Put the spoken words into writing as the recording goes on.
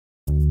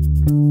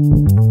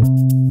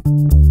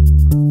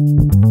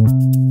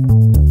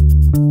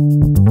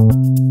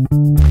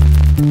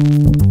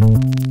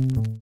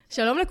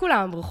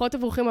לכולם, ברוכות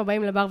וברוכים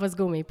הבאים לבר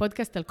וסגומי,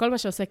 פודקאסט על כל מה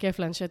שעושה כיף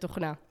לאנשי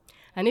תוכנה.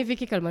 אני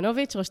ויקי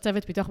קלמנוביץ', ראש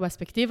צוות פיתוח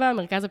באספקטיבה,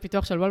 מרכז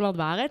הפיתוח של וולמארט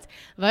בארץ,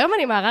 והיום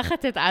אני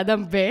מארחת את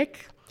אדם בק,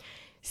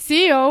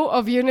 CEO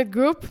of Unit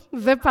Group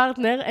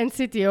ופרטנר and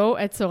CTO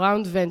at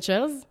Surround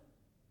Ventures.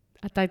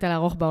 אתה היית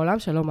לערוך בעולם,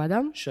 שלום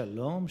אדם.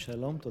 שלום,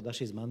 שלום, תודה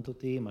שהזמנת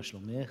אותי, מה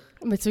שלומך?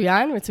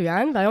 מצוין,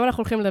 מצוין, והיום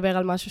אנחנו הולכים לדבר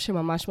על משהו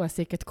שממש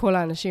מעסיק את כל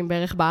האנשים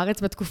בערך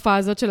בארץ בתקופה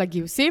הזאת של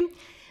הגיוסים,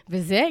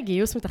 וזה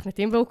גיוס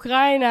מתכנתים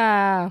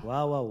באוקראינה.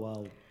 וואו, וואו,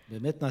 וואו.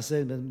 באמת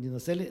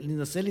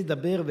ננסה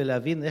לדבר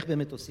ולהבין איך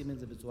באמת עושים את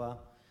זה בצורה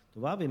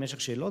טובה, ואם יש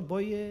לך שאלות,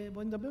 בואי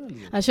נדבר על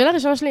זה. השאלה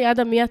הראשונה שלי,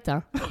 אדם, מי אתה?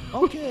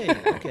 אוקיי,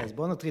 אז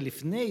בואו נתחיל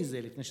לפני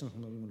שאנחנו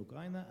מדברים על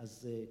אוקראינה,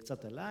 אז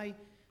קצת עליי.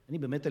 אני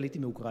באמת עליתי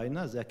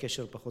מאוקראינה, זה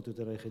הקשר פחות או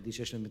יותר היחידי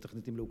שיש להם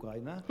מתכנתים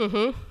לאוקראינה.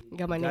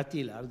 גם אני.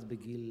 הגעתי לארץ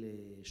בגיל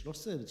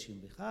 13,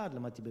 91,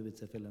 למדתי בבית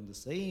ספר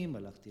להנדסאים,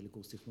 הלכתי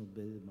לקורס תכנות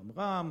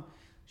בממר"ם,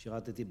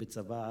 שירתתי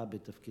בצבא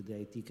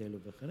בתפקידי IT כאלו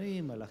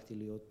ואחרים, הלכתי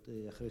להיות,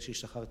 אחרי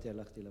שהשתחררתי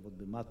הלכתי לעבוד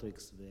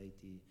במטריקס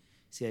והייתי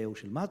CIO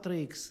של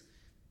מטריקס,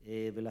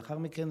 ולאחר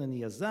מכן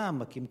אני יזם,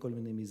 מקים כל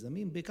מיני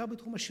מיזמים, בעיקר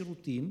בתחום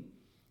השירותים.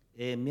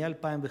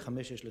 מ-2005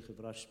 יש לי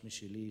חברה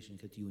משלי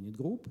שנקראת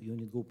Unit Group.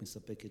 Unit Group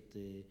מספקת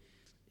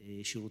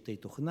שירותי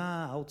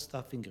תוכנה,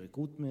 Outstaffing,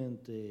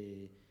 Recruitment,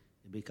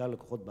 בעיקר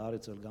לקוחות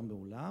בארץ אבל גם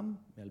בעולם.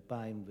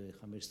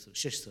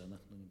 מ-2016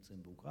 אנחנו נמצאים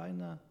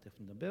באוקראינה,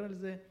 תכף נדבר על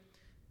זה.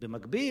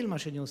 במקביל, מה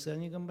שאני עושה,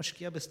 אני גם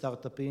משקיע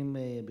בסטארט-אפים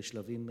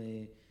בשלבים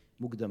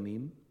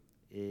מוקדמים,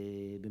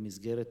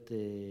 במסגרת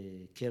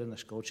קרן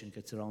השקעות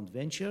שנקראת Surround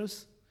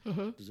Ventures,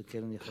 זו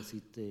קרן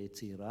יחסית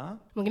צעירה.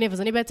 מגניב,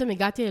 אז אני בעצם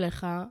הגעתי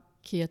אליך,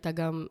 כי אתה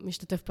גם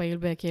משתתף פעיל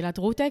בקהילת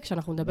רוטק,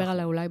 שאנחנו נדבר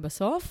עליה אולי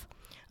בסוף,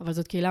 אבל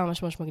זאת קהילה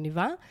ממש ממש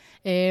מגניבה.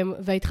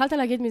 והתחלת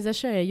להגיד מזה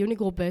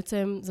שיוניגרופ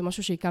בעצם זה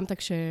משהו שהקמת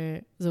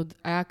כשזה עוד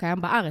היה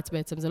קיים בארץ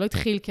בעצם, זה לא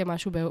התחיל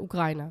כמשהו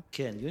באוקראינה.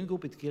 כן,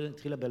 יוניגרופ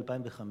התחילה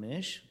ב-2005,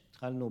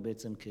 התחלנו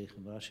בעצם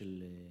כחברה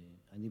של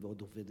אני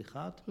ועוד עובד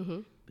אחד,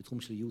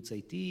 בתחום של ייעוץ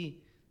IT,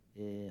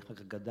 אחר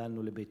כך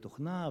גדלנו לבית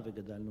תוכנה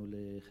וגדלנו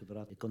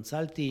לחברת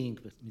קונסלטינג,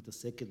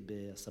 ומתעסקת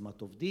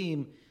בהשמת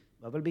עובדים,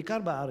 אבל בעיקר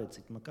בארץ,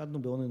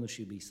 התמקדנו בהון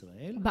אנושי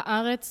בישראל.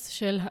 בארץ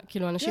של,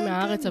 כאילו אנשים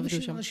מהארץ עבדו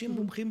שם. כן, אנשים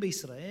מומחים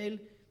בישראל.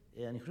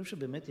 אני חושב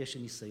שבאמת יש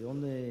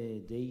ניסיון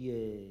די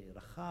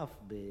רחב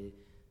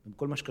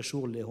בכל מה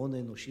שקשור להון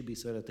האנושי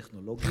בישראל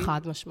הטכנולוגי.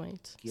 חד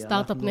משמעית.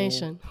 סטארט-אפ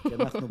ניישן. כי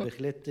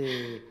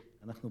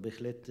אנחנו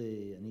בהחלט,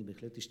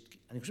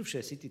 אני חושב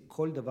שעשיתי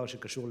כל דבר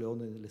שקשור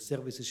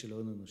לסרוויסס של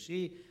ההון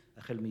האנושי,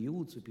 החל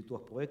מייעוץ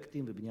ופיתוח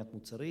פרויקטים ובניית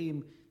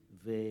מוצרים,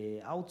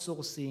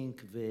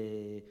 ואוטסורסינג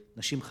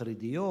ונשים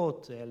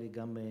חרדיות, היה לי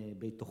גם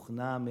בית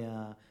תוכנה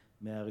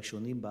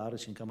מהראשונים בארץ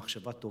שנקרא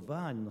מחשבה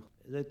טובה,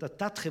 זו הייתה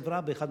תת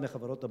חברה באחד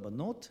מהחברות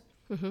הבנות,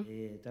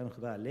 הייתה לנו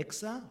חברה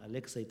אלקסה,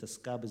 אלקסה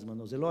התעסקה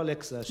בזמנו, זה לא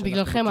אלקסה שאנחנו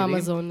מכירים. בגללכם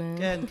אמזון.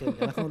 כן,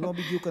 אנחנו לא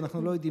בדיוק,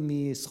 אנחנו לא יודעים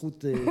מי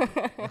זכות,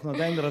 אנחנו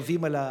עדיין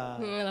רבים על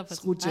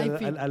הזכות,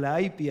 על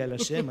ה-IP, על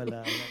השם,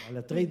 על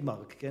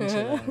הטריידמרק, כן,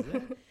 של זה,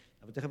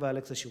 אבל תכף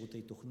אלקסה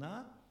שירותי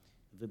תוכנה,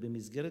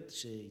 ובמסגרת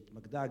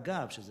שהתמקדה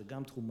אגב, שזה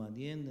גם תחום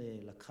מעניין,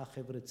 לקחה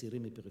חבר'ה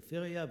צעירים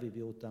מפריפריה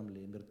והביאו אותם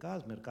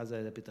למרכז, מרכז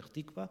היה פתח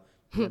תקווה,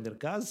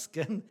 למרכז,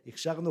 כן,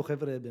 הכשרנו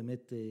חבר'ה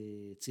באמת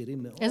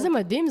צעירים מאוד. איזה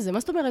מדהים זה, מה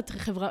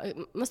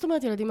זאת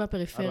אומרת ילדים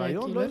מהפריפריה?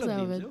 הרעיון לא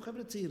ילדים, זה היו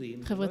חבר'ה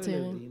צעירים, חבר'ה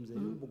צעירים, זה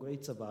היו בוגרי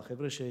צבא,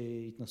 חבר'ה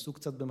שהתנסו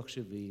קצת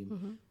במחשבים,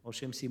 או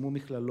שהם סיימו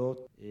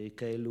מכללות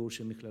כאלו,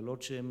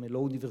 שמכללות שהן לא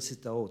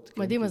אוניברסיטאות.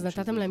 מדהים, אז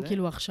נתתם להם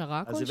כאילו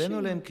הכשרה כלשהי? אז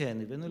הבאנו להם, כן,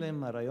 הבאנו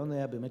להם, הרעיון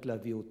היה באמת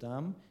להביא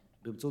אותם,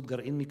 באמצעות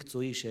גרעין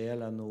מקצועי שהיה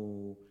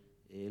לנו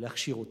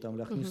להכשיר אותם,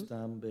 להכניס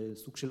אותם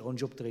בסוג של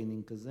on-job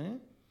training כזה,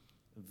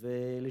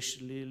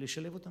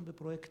 ולשלב אותם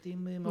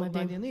בפרויקטים מאוד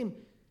מעניינים.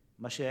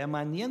 מה שהיה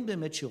מעניין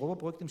באמת שרוב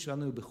הפרויקטים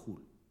שלנו היו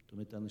בחו"ל. זאת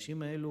אומרת,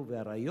 האנשים האלו,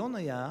 והרעיון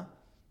היה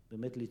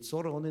באמת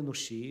ליצור הון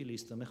אנושי,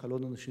 להסתמך על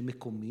הון אנושי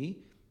מקומי,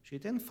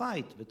 שייתן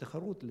פייט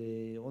ותחרות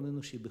להון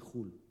אנושי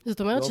בחו"ל.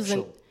 זאת אומרת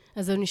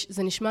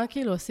שזה נשמע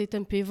כאילו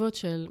עשיתם פיבוט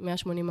של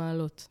 180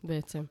 מעלות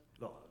בעצם.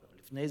 לא.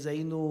 לפני זה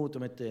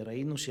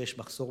ראינו שיש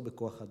מחסור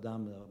בכוח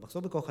אדם,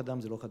 מחסור בכוח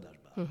אדם זה לא חדש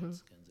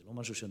בארץ, כן? זה לא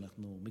משהו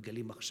שאנחנו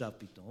מגלים עכשיו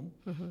פתאום,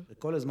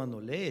 וכל הזמן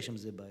עולה, יש עם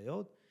זה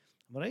בעיות,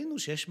 אבל ראינו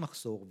שיש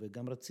מחסור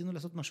וגם רצינו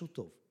לעשות משהו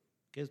טוב,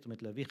 כן? זאת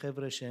אומרת להביא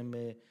חבר'ה שהם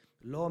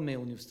לא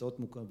מאוניברסיטאות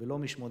מוכרות ולא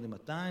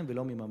מ-8200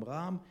 ולא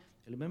מממר"ם,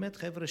 אלא באמת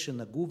חבר'ה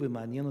שנגעו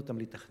ומעניין אותם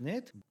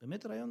לתכנת,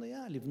 באמת הרעיון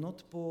היה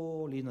לבנות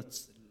פה,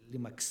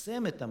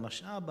 למקסם את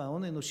המשאב,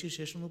 ההון האנושי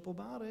שיש לנו פה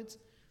בארץ,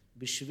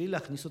 בשביל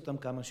להכניס אותם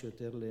כמה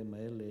שיותר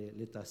מהר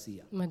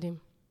לתעשייה. מדהים.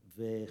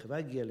 וחברה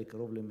הגיעה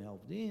לקרוב ל100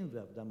 עובדים,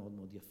 ועבדה מאוד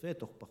מאוד יפה,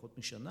 תוך פחות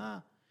משנה.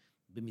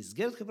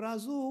 במסגרת חברה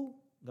הזו,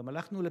 גם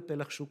הלכנו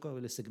לפלח שוק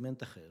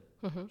ולסגמנט אחר,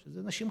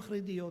 שזה נשים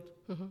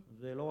חרדיות,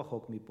 ולא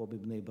רחוק מפה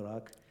בבני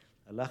ברק.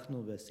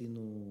 הלכנו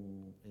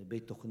ועשינו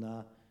בית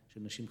תוכנה של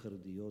נשים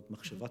חרדיות,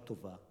 מחשבה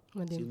טובה.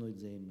 מדהים. עשינו את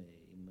זה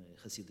עם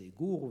חסידי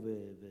גור,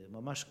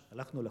 וממש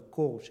הלכנו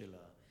לקור של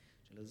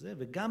זה,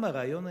 וגם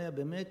הרעיון היה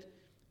באמת,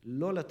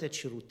 לא לתת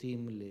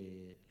שירותים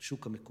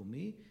לשוק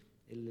המקומי,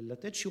 אלא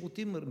לתת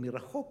שירותים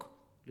מרחוק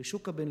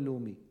לשוק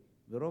הבינלאומי.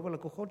 ורוב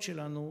הלקוחות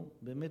שלנו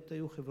באמת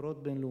היו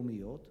חברות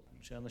בינלאומיות,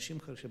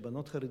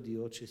 שבנות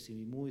חרדיות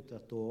שסיימו את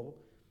התואר,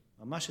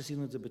 ממש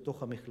עשינו את זה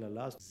בתוך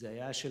המכללה, זה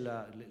היה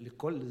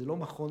זה לא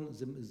מכון,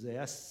 זה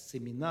היה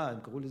סמינר, הם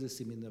קראו לזה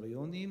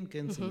סמינריונים,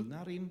 כן,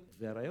 סמינרים,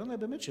 והרעיון היה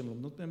באמת שהן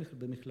לומדות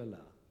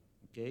במכללה,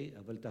 אוקיי?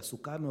 אבל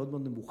תעסוקה מאוד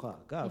מאוד נמוכה.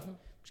 אגב,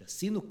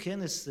 כשעשינו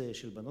כנס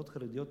של בנות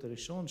חרדיות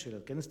הראשון, של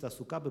כנס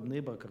תעסוקה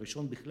בבני ברק,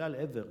 הראשון בכלל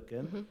ever,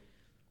 כן?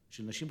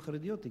 של נשים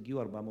חרדיות,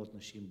 הגיעו 400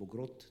 נשים,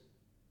 בוגרות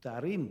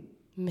תארים.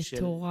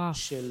 מטורף.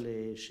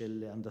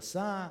 של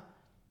הנדסה,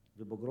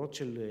 ובוגרות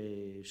של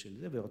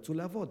זה, ורצו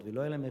לעבוד,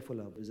 ולא היה להם איפה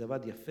לעבוד. וזה עבד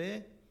יפה,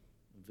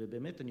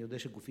 ובאמת אני יודע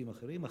שגופים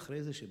אחרים,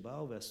 אחרי זה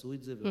שבאו ועשו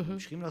את זה,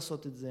 וממשיכים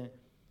לעשות את זה,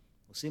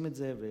 עושים את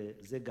זה,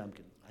 וזה גם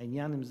כן.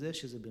 העניין עם זה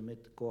שזה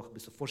באמת כוח,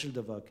 בסופו של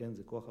דבר, כן,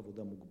 זה כוח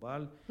עבודה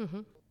מוגבל.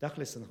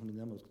 תכלס, אנחנו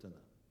מדינה מאוד קטנה.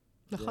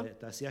 נכון.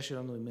 התעשייה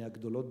שלנו היא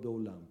מהגדולות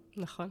בעולם.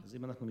 נכון. אז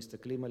אם אנחנו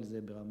מסתכלים על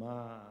זה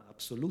ברמה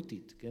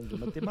אבסולוטית, כן,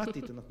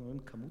 ומתמטית, אנחנו רואים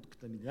כמות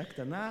מדינה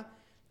קטנה,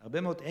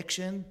 הרבה מאוד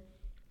אקשן,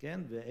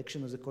 כן,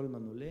 והאקשן הזה כל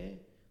הזמן עולה,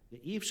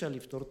 ואי אפשר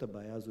לפתור את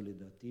הבעיה הזו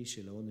לדעתי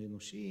של ההון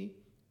האנושי,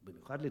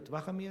 במיוחד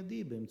לטווח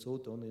המיידי,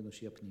 באמצעות ההון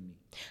האנושי הפנימי.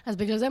 אז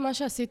בגלל זה מה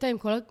שעשית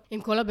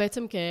עם כל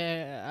בעצם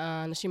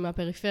כאנשים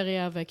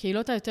מהפריפריה,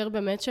 והקהילות היותר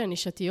באמת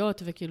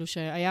שנישתיות, וכאילו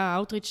שהיה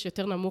אאוטריץ'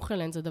 יותר נמוך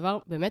אליהן, זה דבר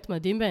באמת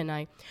מדהים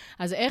בעיניי.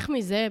 אז איך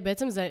מזה,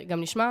 בעצם זה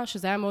גם נשמע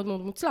שזה היה מאוד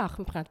מאוד מוצלח,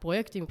 מבחינת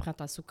פרויקטים, מבחינת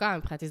תעסוקה,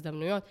 מבחינת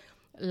הזדמנויות.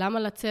 למה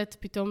לצאת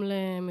פתאום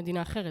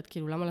למדינה אחרת?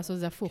 כאילו, למה לעשות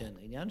זה הפוך? כן,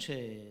 העניין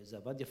שזה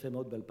עבד יפה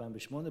מאוד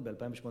ב-2008,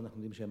 ב-2008 אנחנו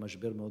יודעים שהיה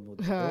משבר מאוד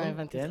מאוד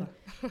גדול, כן?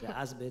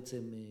 ואז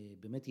בעצם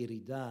באמת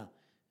ירידה,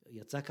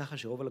 יצא ככה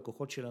שרוב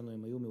הלקוחות שלנו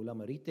הם היו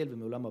מעולם הריטל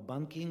ומעולם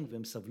הבנקינג,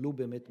 והם סבלו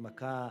באמת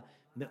מכה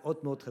מאוד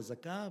מאוד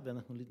חזקה,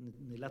 ואנחנו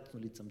נאלצנו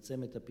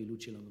לצמצם את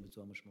הפעילות שלנו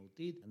בצורה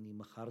משמעותית. אני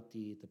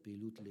מכרתי את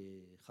הפעילות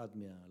לאחד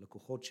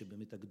מהלקוחות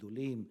שבאמת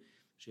הגדולים,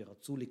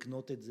 שרצו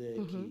לקנות את זה,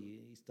 כי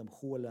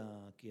הסתמכו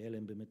כי היה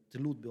להם באמת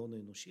תלות בהון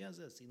האנושי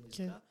הזה, עשינו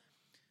עסקה.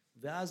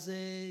 ואז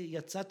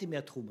יצאתי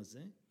מהתחום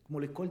הזה, כמו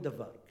לכל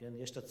דבר, כן?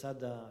 יש את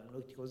הצד, לא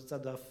הייתי קורא לזה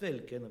צד האפל,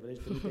 כן? אבל יש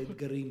תמיד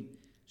האתגרים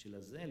של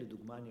הזה.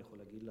 לדוגמה, אני יכול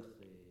להגיד לך,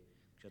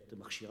 כשאת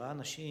מכשירה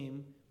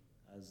אנשים,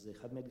 אז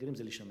אחד מהאתגרים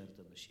זה לשמר את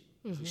האנשים.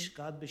 אז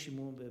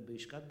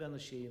השקעת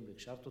באנשים,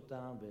 והקשבת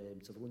אותם, והם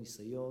צברו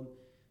ניסיון,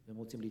 והם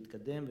רוצים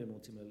להתקדם, והם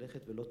רוצים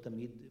ללכת, ולא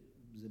תמיד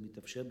זה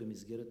מתאפשר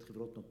במסגרת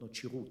חברות נותנות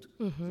שירות.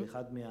 זה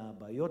אחד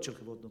מהבעיות של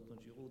חברות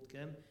נותנות שירות,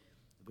 כן?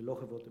 ולא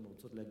חברות הן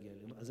רוצות להגיע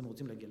אליהם. אז הם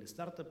רוצים להגיע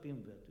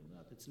לסטארט-אפים, ואת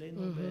יודעת,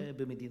 אצלנו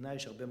במדינה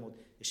יש הרבה מאוד,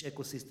 יש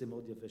אקוסיסטם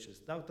מאוד יפה של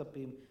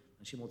סטארט-אפים,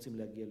 אנשים רוצים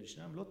להגיע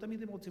לשם, לא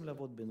תמיד הם רוצים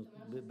לעבוד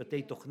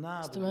בבתי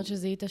תוכנה. זאת אומרת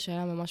שזיהית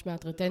שהיה ממש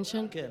מעט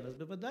retention? כן, אז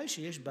בוודאי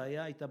שיש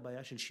בעיה, הייתה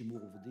בעיה של שימור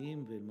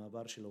עובדים,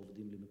 ומעבר של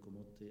העובדים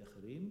למקומות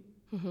אחרים.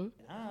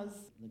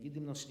 אז, נגיד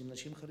עם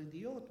נשים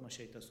חרדיות, מה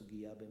שהייתה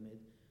סוגיה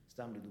באמת,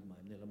 סתם לדוגמה,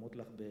 הן נעלמות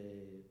לך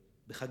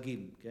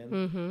בחגים, כן?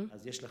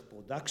 אז יש לך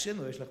פרודקשן,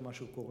 או יש לך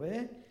משהו קורה.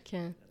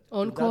 כן.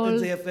 יודעת את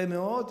זה יפה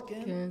מאוד,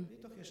 כן?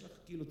 בטח יש לך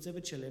כאילו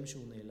צוות שלם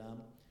שהוא נעלם.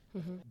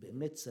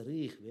 באמת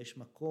צריך, ויש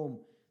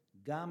מקום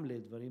גם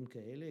לדברים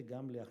כאלה,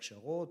 גם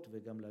להכשרות,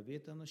 וגם להביא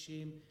את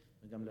האנשים,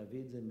 וגם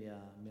להביא את זה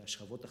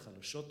מהשכבות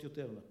החלשות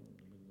יותר, אנחנו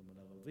מדברים גם על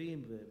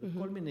ערבים,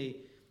 וכל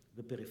מיני,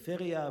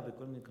 בפריפריה,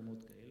 וכל מיני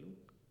מקומות כאלו.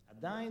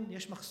 עדיין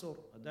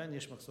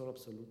יש מחסור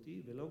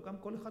אבסולוטי, ולא גם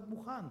כל אחד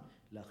מוכן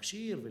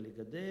להכשיר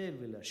ולגדל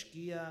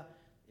ולהשקיע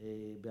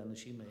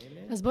באנשים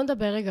האלה. אז בוא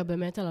נדבר רגע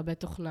באמת על הבית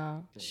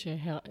תוכנה,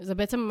 זה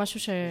בעצם משהו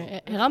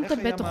שהרמת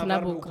בית תוכנה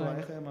באוקראינה.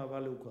 איך היה מעבר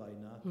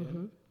לאוקראינה,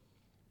 כן?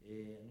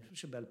 אני חושב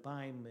שב-2000,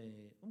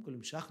 קודם כל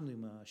המשכנו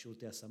עם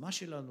השירותי השמה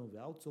שלנו,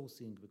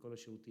 והאוטסורסינג וכל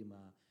השירותים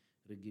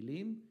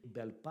הרגילים.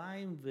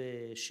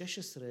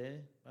 ב-2016,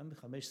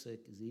 2015,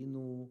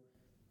 זיהינו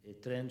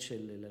טרנד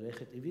של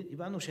ללכת,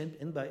 הבנו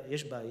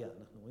שיש בעיה,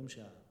 אנחנו רואים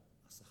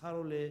שהשכר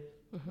עולה,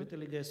 בטח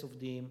לגייס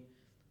עובדים,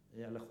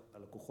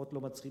 הלקוחות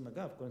לא מצליחים,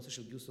 אגב, כל נושא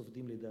של גיוס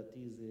עובדים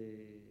לדעתי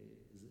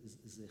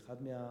זה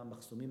אחד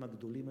מהמחסומים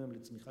הגדולים היום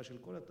לצמיחה של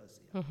כל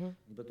התעשייה.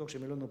 אני בטוח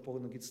שהם לנו פה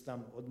נגיד סתם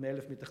עוד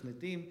 100,000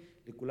 מתכנתים,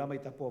 לכולם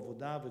הייתה פה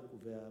עבודה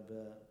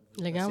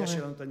והתעשייה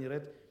שלנו הייתה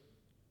נראית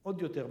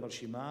עוד יותר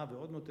מרשימה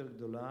ועוד יותר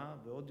גדולה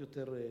ועוד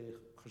יותר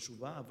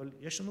חשובה, אבל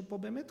יש לנו פה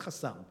באמת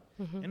חסם.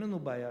 אין לנו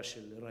בעיה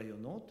של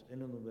רעיונות, אין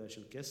לנו בעיה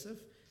של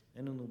כסף,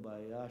 אין לנו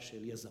בעיה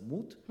של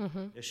יזמות.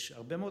 יש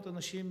הרבה מאוד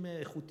אנשים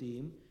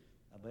איכותיים.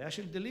 הבעיה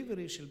של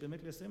דליברי, של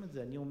באמת לסיים את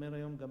זה, אני אומר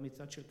היום גם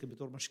מצד של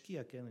כבתור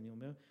משקיע, כן, אני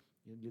אומר,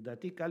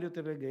 לדעתי קל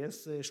יותר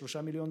לגייס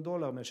 $3 מיליון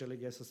מאשר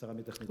לגייס 10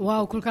 מתכנתים.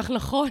 וואו, כל כך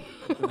נכון.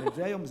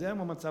 זה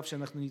היום המצב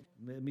שאנחנו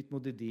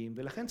מתמודדים,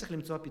 ולכן צריך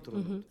למצוא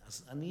פתרונות.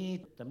 אז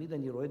תמיד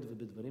אני רואה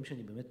בדברים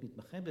שאני באמת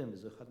מתמחה בהם,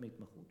 וזו אחד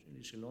מההתמחות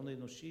שלי, של הון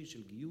האנושי,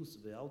 של גיוס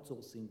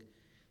ואוטסורסינג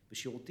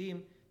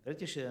ושירותים,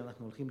 ראיתי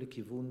שאנחנו הולכים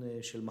לכיוון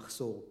של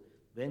מחסור,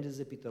 ואין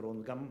לזה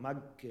פתרון, גם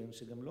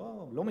שגם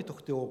לא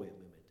מתוך תיאוריה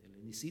באמת, אלא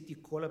ניסיתי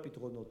כל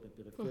הפתרונות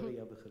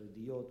בפריפריה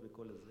וחרדיות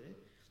וכל הזה,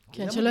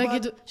 כן,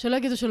 שלא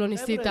יגידו שלא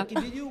ניסית.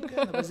 בדיוק,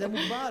 כן, אבל זה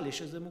מוגבל,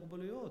 יש איזה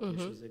מוגבלויות,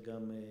 יש איזה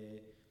גם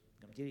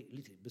תראי,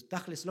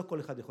 בתכלס לא כל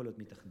אחד יכול להיות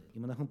מתכנת.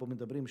 אם אנחנו פה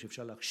מדברים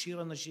שאפשר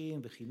להכשיר אנשים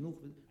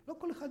וחינוך, לא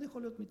כל אחד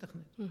יכול להיות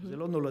מתכנת. זה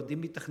לא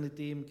נולדים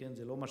מתכנתים, כן?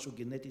 זה לא משהו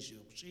גנטי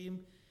שיורשים.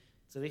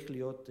 צריך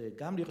להיות,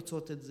 גם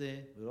לרצות את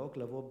זה, ולא רק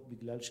לבוא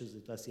בגלל שזו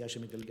תעשייה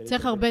שמגלגלת.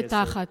 צריך הרבה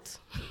תחת.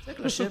 צריך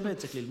לשבת,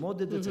 צריך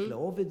ללמוד את זה, צריך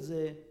לאהוב את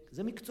זה.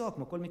 זה מקצוע,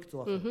 כמו כל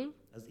מקצוע אחר.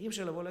 אז אי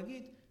אפשר לבוא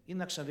להגיד,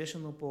 הנה עכשיו יש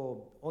לנו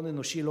פה הון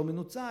אנושי לא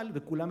מנוצל,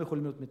 וכולם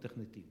יכולים להיות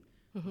מתכנתים.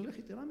 אני לך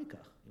יתרה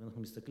מכך. אם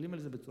אנחנו מסתכלים על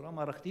זה בצורה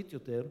מערכתית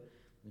יותר,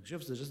 אני חושב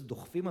שזה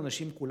דוחפים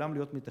אנשים כולם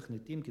להיות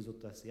מתכנתים, כי זאת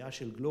תעשייה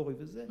של גלורי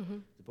וזה,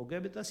 זה פוגע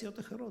בתעשיות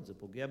אחרות, זה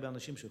פוגע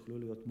באנשים שיוכלו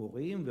להיות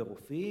מורים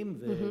ורופאים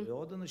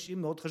ועוד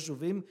אנשים מאוד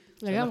חשובים,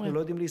 שאנחנו לא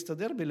יודעים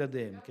להסתדר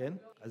בלעדיהם, כן?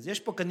 אז יש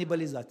פה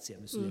קניבליזציה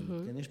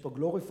מסוימת, כן? יש פה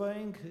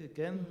גלוריפיינג,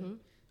 כן?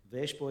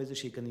 ויש פה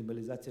איזושהי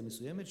קניבליזציה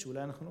מסוימת,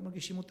 שאולי אנחנו לא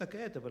מרגישים אותה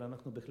כעת, אבל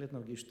אנחנו בהחלט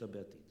נרגיש אותה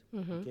בעתיד,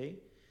 אוקיי?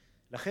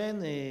 לכן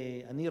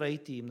אני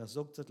ראיתי, אם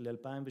נחזור קצת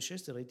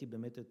ל-2016, ראיתי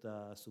באמת את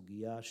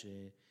הסוגיה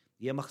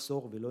שיהיה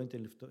מחסור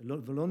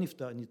ולא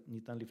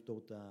ניתן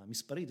לפתור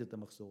מספרית את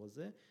המחסור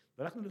הזה,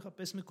 והלכנו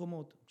לחפש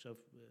מקומות. עכשיו,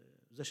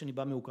 זה שאני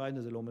בא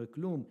מאוקראינה זה לא אומר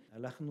כלום,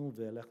 הלכנו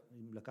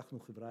ולקחנו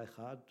חברה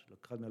אחת,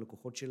 אחד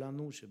מהלקוחות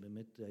שלנו,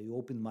 שבאמת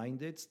היו open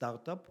minded,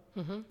 סטארט-אפ,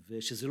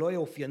 ושזה לא היה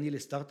אופייני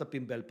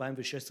לסטארט-אפים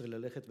ב-2016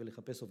 ללכת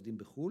ולחפש עובדים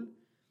בחו"ל,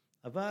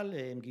 אבל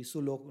הם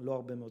גייסו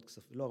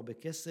לא הרבה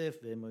כסף,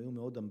 והם היו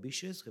מאוד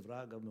אמבישיוס,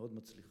 חברה אגב מאוד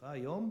מצליחה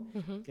היום,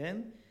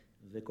 כן?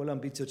 וכל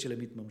האמביציות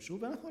שלהם התממשו,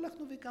 ואנחנו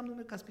הלכנו והקמנו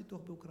מרכז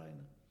פיתוח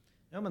באוקראינה.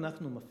 היום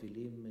אנחנו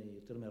מפעילים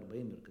יותר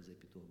מ-40 מרכזי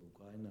פיתוח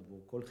באוקראינה,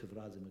 וכל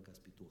חברה זה מרכז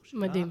פיתוח שלה.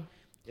 מדהים.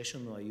 יש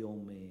לנו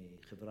היום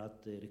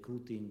חברת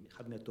ריקרוטינג,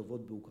 אחת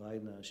מהטובות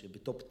באוקראינה,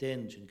 שבטופ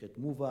 10, שנקראת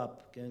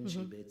MoveUp, כן?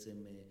 שהיא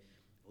בעצם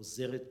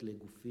עוזרת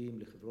לגופים,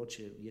 לחברות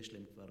שיש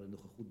להם כבר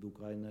נוכחות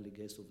באוקראינה,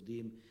 לגייס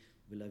עובדים,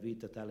 ולהביא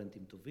את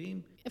הטלנטים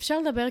טובים.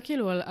 אפשר לדבר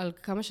כאילו על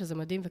כמה שזה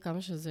מדהים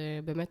וכמה שזה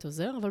באמת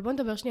עוזר, אבל בוא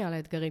נדבר שנייה על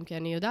האתגרים, כי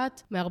אני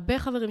יודעת מהרבה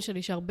חברים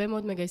שלי שהרבה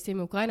מאוד מגייסים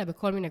מאוקראינה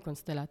בכל מיני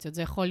קונסטלציות.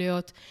 זה יכול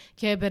להיות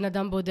כבן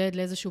אדם בודד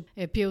לאיזשהו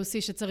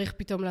POC שצריך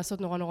פתאום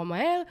לעשות נורא נורא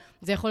מהר,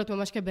 זה יכול להיות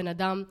ממש כבן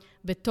אדם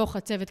בתוך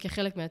הצוות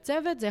כחלק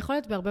מהצוות, זה יכול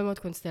להיות בהרבה מאוד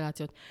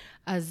קונסטלציות.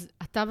 אז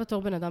אתה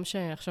בתור בן אדם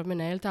שעכשיו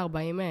מנהל את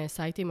 40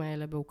 סייטים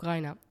האלה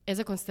באוקראינה,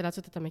 איזה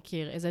קונסטלציות אתה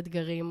מכיר? איזה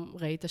אתגרים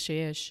ראית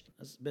שיש?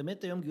 אז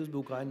באמת היום גיוס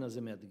באוקראינה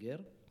זה מאתגר.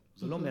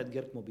 זה לא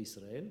מאתגר כמו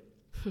בישראל,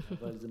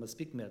 אבל זה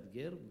מספיק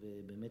מאתגר,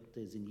 ובאמת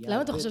זה נהיה...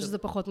 למה אתה חושב שזה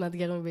פחות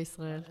מאתגר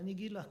מבישראל? אני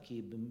אגיד לך,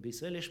 כי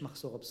בישראל יש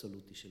מחסור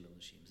אבסולוטי של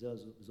אנשים,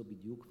 זו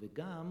בדיוק,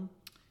 וגם...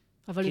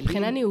 אבל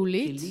מבחינה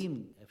ניהולית...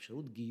 כלים,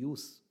 האפשרות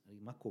גיוס,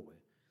 מה קורה?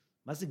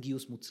 מה זה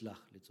גיוס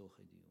מוצלח לצורך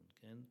הדיון,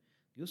 כן?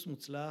 גיוס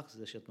מוצלח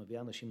זה שאת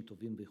מביאה אנשים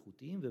טובים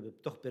ואיכותיים,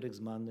 ובתוך פרק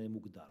זמן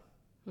מוגדר.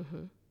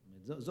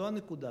 זו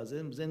הנקודה,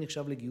 זה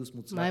נחשב לגיוס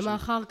מוצלח. מה עם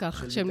האחר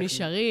כך? שהם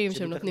נשארים,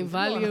 שהם נותנים value?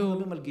 אנחנו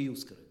מדברים על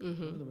גיוס כרגע.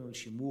 אנחנו מדברים על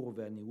שימור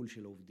והניהול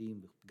של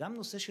העובדים. גם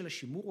נושא של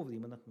השימור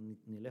עובדים, אנחנו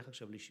נלך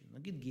עכשיו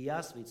נגיד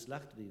גייס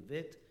והצלחת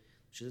והבאת,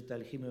 שזה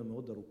תהליכים היום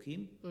מאוד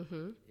ארוכים.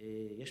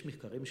 יש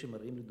מחקרים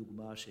שמראים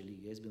לדוגמה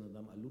שלגייס בן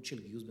אדם, עלות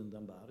של גיוס בן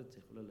אדם בארץ,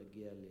 יכולה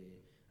להגיע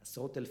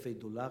לעשרות אלפי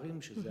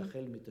דולרים, שזה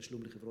החל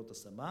מתשלום לחברות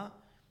השמה,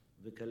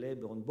 וכלה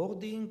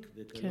באונבורדינג,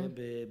 וכלה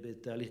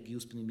בתהליך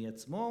גיוס פנימי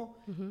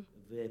עצמו,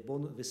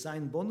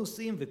 וסיין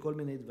בונוסים וכל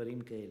מיני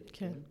דברים כאלה.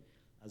 כן.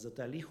 אז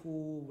התהליך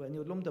הוא, ואני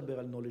עוד לא מדבר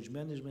על knowledge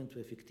management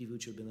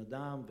ואפקטיביות של בן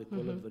אדם,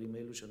 וכל הדברים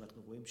האלו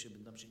שאנחנו רואים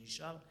שבן אדם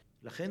שנשאר,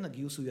 לכן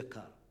הגיוס הוא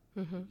יקר.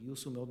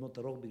 הגיוס הוא מאוד מאוד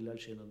ארוך בגלל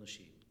שאין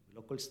אנשים.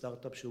 ולא כל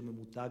סטארט-אפ שהוא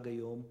ממותג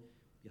היום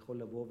יכול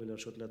לבוא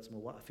ולהרשות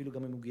לעצמו, אפילו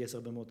גם אם הוא גייס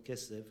הרבה מאוד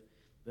כסף,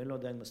 ואין לו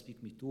עדיין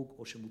מספיק מיתוג,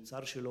 או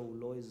שמוצר שלו הוא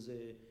לא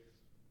איזה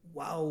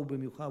וואו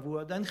במיוחד, והוא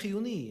עדיין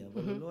חיוני,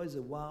 אבל הוא לא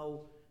איזה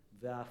וואו,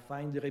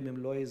 והפיינדרים הם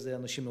לא איזה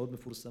אנשים מאוד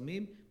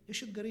מפורסמים.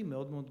 יש אתגרים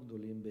מאוד מאוד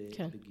גדולים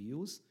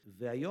בגיוס,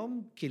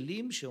 והיום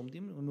כלים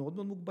שעומדים הם מאוד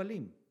מאוד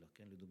מוגבלים.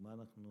 כן, לדוגמה,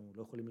 אנחנו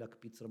לא יכולים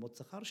להקפיץ רמות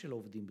שכר של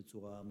העובדים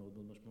בצורה מאוד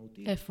מאוד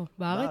משמעותית. איפה?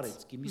 בארץ?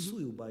 בארץ, כי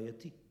מיסוי הוא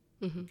בעייתי.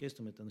 זאת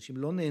אומרת, אנשים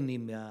לא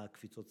נהנים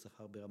מהקפיצות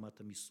שכר ברמת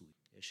המיסוי.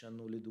 יש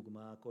לנו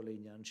לדוגמה כל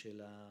העניין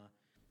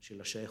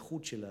של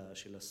השייכות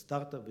של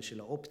הסטארט-אפ ושל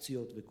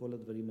האופציות וכל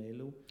הדברים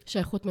האלו.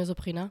 שייכות מאיזו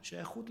בחינה?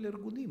 שייכות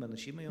לארגונים.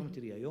 אנשים היום,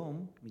 תראי,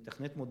 היום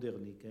מתכנת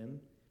מודרני, כן?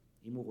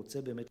 אם הוא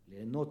רוצה באמת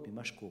ליהנות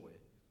ממה שקורה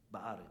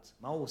בארץ,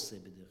 מה הוא עושה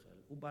בדרך כלל?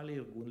 הוא בא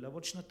לארגון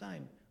לעבוד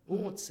 2.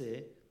 הוא רוצה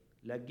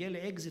להגיע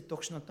לאקזיט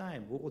תוך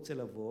 2. הוא רוצה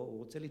לבוא, הוא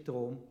רוצה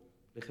לתרום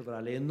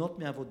לחברה, ליהנות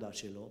מהעבודה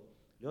שלו,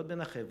 להיות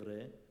בין החבר'ה,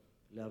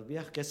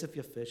 להרוויח כסף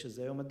יפה,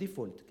 שזה היום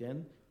הדיפולט, כן?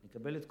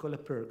 נקבל את כל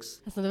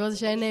הפרקס. אז אתה מדבר על זה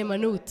שאין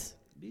נאמנות.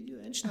 בדיוק,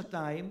 אין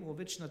 2, הוא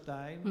עובד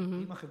 2,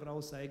 אם החברה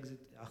עושה אקזיט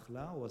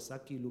אחלה, הוא עשה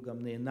כאילו גם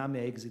נהנה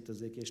מהאקזיט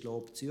הזה, כי יש לו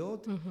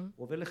אופציות, הוא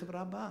עובר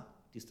לחברה הבאה.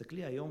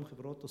 תסתכלי, היום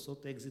חברות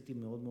עושות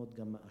אקזיטים מאוד מאוד,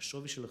 גם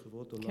השווי של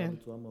החברות עולה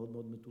בצורה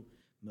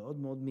מאוד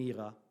מאוד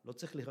מהירה. לא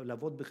צריך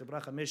לעבוד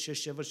בחברה 5,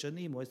 6, 7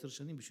 שנים או 10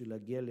 שנים בשביל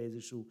להגיע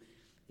לאיזשהו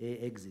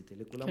אקזיט.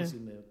 אלה כולם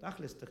עושים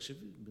תכלס,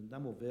 תחשבי, בן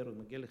אדם עובר, הוא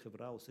מגיע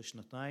לחברה, עושה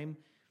 2,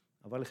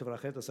 עבר לחברה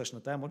אחרת, עשה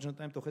שנתיים, עוד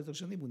שנתיים, תוך 10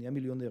 שנים, הוא נהיה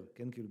מיליונר,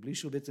 כן? כאילו, בלי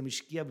שהוא בעצם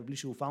השקיע, ובלי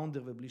שהוא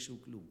פאונדר, ובלי שהוא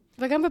כלום.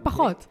 וגם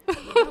בפחות.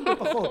 גם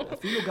בפחות,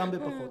 אפילו גם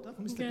בפחות.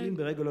 אנחנו מסתכלים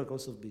ב-regular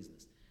cost of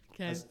business.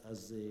 כן.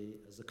 אז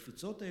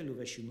הקפיצות האלו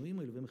והשינויים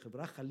האלו, ואם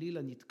חברה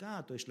חלילה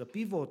נתקעת, או יש לה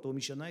פיבוט, או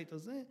משנה את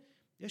הזה,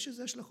 יש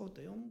איזה השלכות.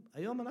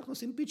 היום אנחנו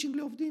עושים פיצ'ינג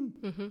לעובדים.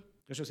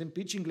 כשעושים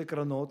פיצ'ינג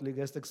לקרנות,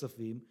 לגייס את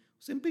הכספים,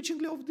 עושים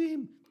פיצ'ינג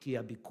לעובדים, כי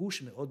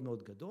הביקוש מאוד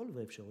מאוד גדול,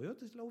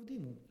 והאפשרויות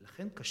לעובדים,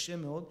 לכן קשה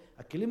מאוד,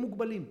 הכלים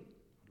מוגבלים.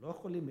 לא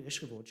יכולים, יש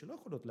חברות שלא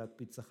יכולות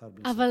להקפיץ שכר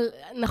בישראל. אבל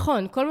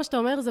נכון, כל מה שאתה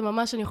אומר זה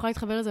ממש, אני יכולה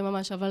להתחבר לזה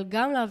ממש, אבל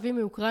גם להביא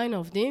מאוקראינה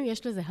עובדים,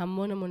 יש לזה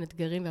המון המון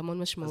אתגרים והמון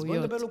משמעויות. אז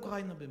בוא נדבר על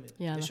אוקראינה באמת.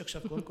 יאללה. יש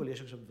עכשיו, קודם כל,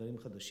 יש עכשיו דברים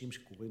חדשים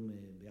שקורים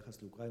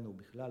ביחס לאוקראינה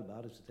ובכלל,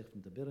 בארץ, תכף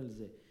נדבר על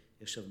זה.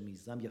 יש עכשיו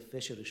מיזם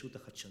יפה של רשות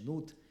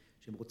החדשנות,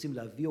 שהם רוצים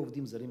להביא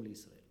עובדים זרים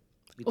לישראל.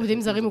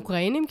 עובדים זרים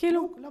אוקראינים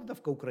כאילו? לאו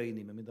דווקא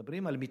אוקראינים, הם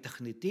מדברים על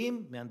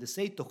מתכנתים,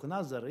 מהנדסי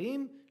תוכנה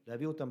זרים,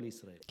 להביא אותם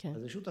לישראל. כן.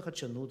 אז רשות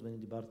החדשנות, ואני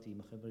דיברתי עם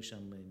החבר'ה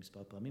שם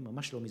מספר פעמים,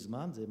 ממש לא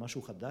מזמן, זה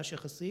משהו חדש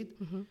יחסית,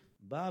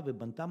 באה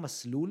ובנתה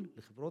מסלול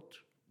לחברות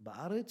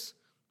בארץ,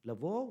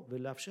 לבוא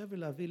ולאפשר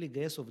ולהביא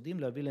לגייס עובדים,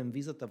 להביא להם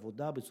ויזת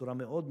עבודה בצורה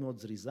מאוד מאוד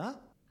זריזה.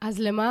 אז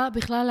למה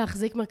בכלל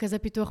להחזיק מרכזי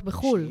פיתוח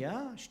בחו"ל?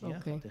 שנייה,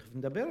 תכף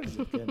נדבר על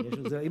זה, כן.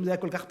 אם זה היה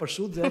כל כך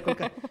פשוט, זה היה כל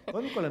כך...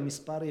 קודם כל,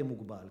 המספר יהיה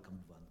מוגבל,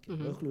 כמובן.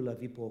 לא יוכלו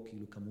להביא פה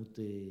כאילו כמות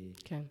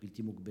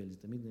בלתי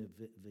מוגבלת.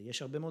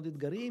 ויש הרבה מאוד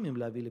אתגרים אם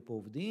להביא לפה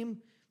עובדים,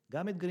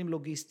 גם אתגרים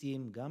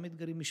לוגיסטיים, גם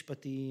אתגרים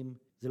משפטיים,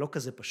 זה לא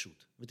כזה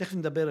פשוט. ותכף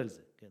נדבר על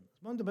זה, כן.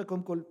 אז בואו נדבר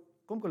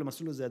קודם כל,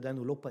 המסלול הזה עדיין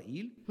הוא לא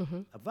פעיל,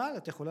 אבל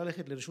את יכולה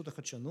ללכת לרשות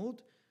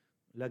החדשנות,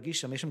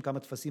 להגיש שם, יש שם כמה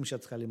תפסים שאת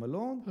צריכה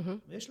למלון,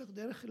 ויש לך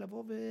דרך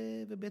לבוא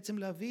ובעצם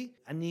להביא.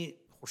 אני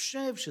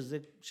חושב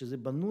שזה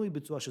בנוי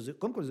בצורה,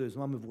 קודם כל זו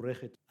יוזמה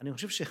מבורכת. אני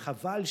חושב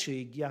שחבל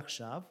שהגיע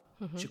עכשיו,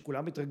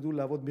 שכולם התרגלו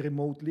לעבוד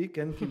מרימוטלי,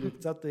 כן, כאילו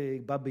קצת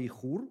בא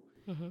באיחור.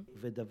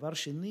 ודבר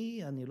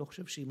שני, אני לא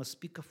חושב שהיא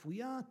מספיק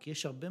כפויה, כי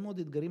יש הרבה מאוד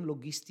אתגרים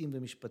לוגיסטיים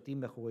ומשפטיים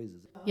מאחורי זה.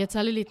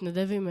 יצא לי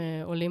להתנדב עם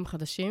עולים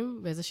חדשים,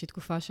 באיזושהי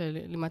תקופה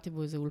שלימדתי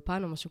בו איזה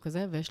אולפן או משהו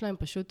כזה, ויש להם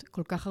פשוט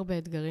כל כך הרבה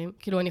אתגרים.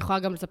 כאילו, אני יכולה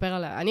גם לספר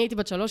על... אני הייתי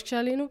בת 3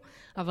 כשעלינו,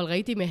 אבל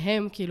ראיתי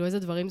מהם, כאילו, איזה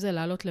דברים זה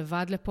לעלות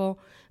לבד לפה,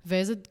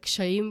 ואיזה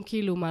קשיים,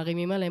 כאילו,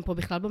 מערימים עליהם פה,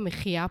 בכלל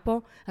במחיה פה.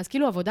 אז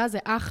כאילו, עבודה זה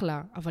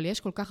אחלה, אבל יש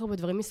כל כך הרבה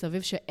דברים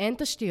מסביב שאין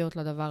תשתיות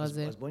לדבר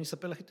הזה. אז בואי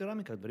נספר לך יותר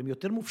מכך, דברים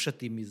יותר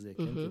מופשטים מזה,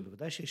 כן?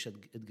 בוודאי שיש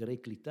אתגרי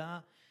קליטה,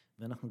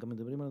 ואנחנו גם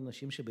מדברים על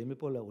אנשים שבאים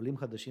לפה, לעולים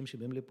חדשים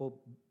שבאים לפה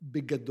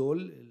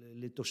בגדול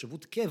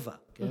לתושבות קבע,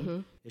 כן?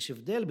 יש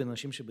הבדל בין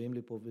אנשים שבאים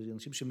לפה,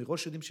 ואנשים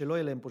שמראש יודעים שלא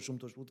יהיה להם פה שום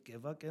תושבות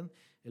קבע, כן?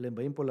 אלא הם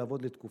באים פה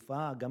לעבוד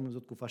לתקופה, גם אם זו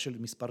תקופה של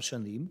מספר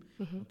שנים,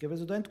 אוקיי?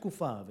 וזו עדיין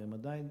תקופה, והם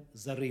עדיין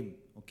זרים,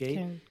 אוקיי?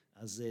 כן.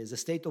 אז זה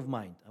state of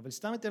mind. אבל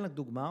סתם אתן לך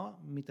דוגמה,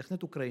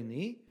 מתכנת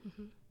אוקראיני,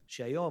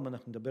 שהיום,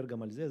 אנחנו נדבר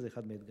גם על זה, זה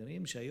אחד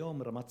מהאתגרים,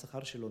 שהיום רמת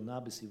שכר שלו נע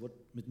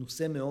בסביבות,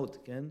 מתנוסה מאוד,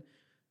 כן?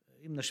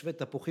 אם נשווה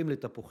תפוחים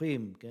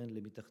לתפוחים, כן,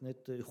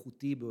 למתכנת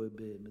איכותי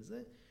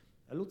בזה,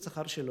 עלות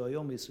שכר שלו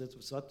היום היא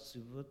סביבות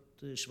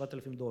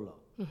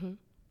 $7,000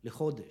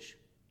 לחודש.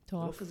 זה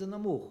לא כזה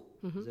נמוך,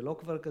 זה לא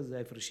כבר כזה,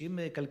 ההפרשים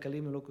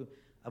כלכליים הם לא...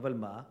 אבל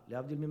מה?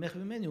 להבדיל ממך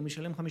וממני, הוא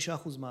משלם 5%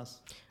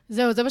 מס.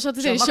 זהו, זה מה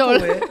שרציתי לשאול.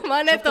 מה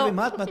נטו?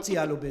 מה את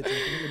מציעה לו בעצם?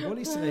 בוא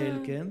לישראל,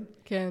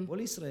 כן? בוא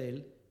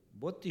לישראל,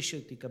 בוא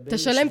תקבל...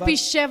 תשלם פי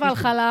 7 על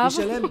חלב.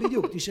 תשלם,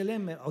 בדיוק,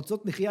 תשלם,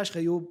 הוצאות מחיה שלך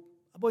יהיו...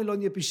 בואי לא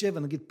נהיה פי 7,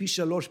 נגיד פי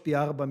 3, פי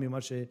 4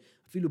 ממה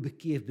שאפילו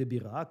בקייב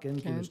בבירה, כן?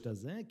 כאילו שאתה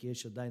זה, כי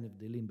יש עדיין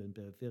הבדלים בין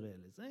פריפריה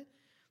לזה.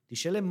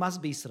 תשלם מס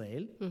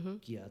בישראל,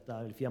 כי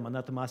אתה, לפי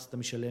אמנת מס,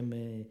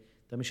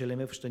 אתה משלם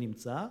איפה שאתה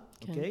נמצא,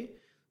 אוקיי?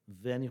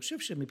 ואני חושב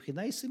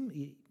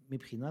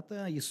שמבחינת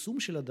היישום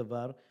של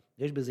הדבר,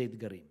 יש בזה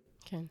אתגרים.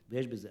 כן.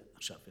 ויש בזה.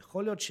 עכשיו,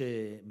 יכול להיות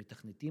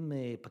שמתכנתים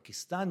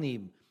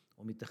פקיסטנים,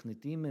 או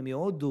מתכנתים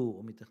מהודו,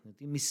 או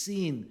מתכנתים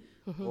מסין,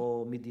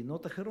 או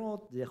מדינות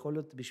אחרות, זה יכול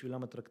להיות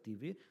בשבילם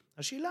אטרקטיבי.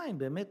 השאלה אם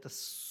באמת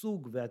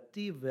הסוג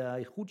והטיב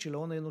והאיכות של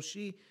ההון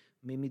האנושי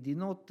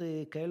ממדינות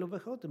כאלו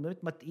ואחרות, הם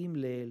באמת מתאים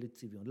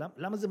לצביון.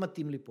 למה זה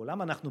מתאים לי פה?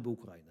 למה אנחנו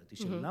באוקראינה?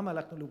 תשאלו, למה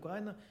הלכנו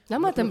לאוקראינה?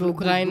 למה אתם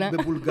באוקראינה?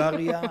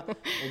 בבולגריה,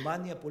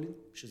 רומניה, פולין.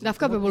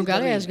 דווקא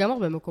בבולגריה יש גם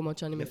הרבה מקומות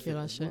שאני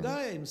מכירה.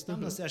 בולגריה, אם סתם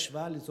נעשה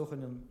השוואה לצורך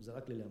העניין, זה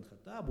רק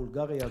להנחתה,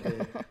 בולגריה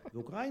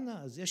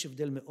ואוקראינה, אז יש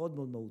הבדל מאוד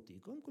מאוד מהותי.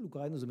 קודם כל,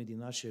 אוקראינה זו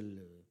מדינה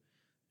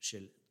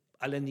של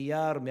על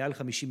הנייר מעל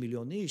 50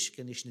 מיליון איש,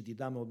 כן, יש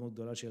נדידה מאוד מאוד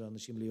גדולה של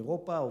אנשים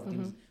לאירופה,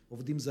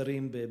 עובדים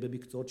זרים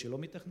במקצועות שלא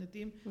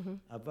מתכנתים,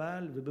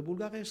 אבל,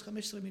 ובבולגריה יש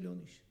 15 מיליון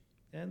איש,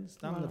 כן?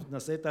 סתם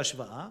נעשה את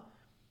ההשוואה.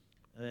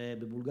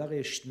 בבולגריה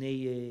יש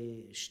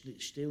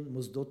שתי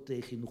מוסדות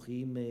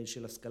חינוכיים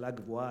של השכלה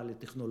גבוהה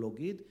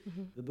לטכנולוגית,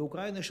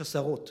 ובאוקראינה יש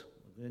עשרות.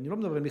 אני לא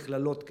מדבר על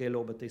מכללות כאלה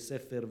או בתי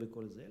ספר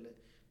וכל זה,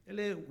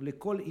 אלה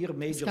לכל עיר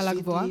מייג'ר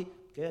סיטי,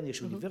 כן,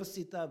 יש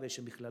אוניברסיטה ויש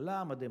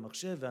מכללה, מדעי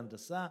מחשב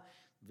והנדסה,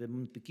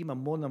 ומנפיקים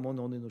המון המון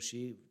הון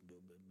אנושי,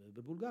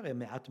 בבולגריה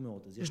מעט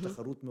מאוד, אז יש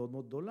תחרות מאוד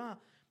מאוד גדולה,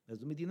 אז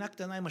זו מדינה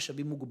קטנה עם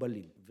משאבים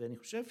מוגבלים, ואני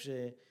חושב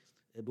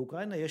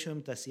שבאוקראינה יש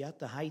היום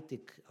תעשיית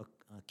ההייטק,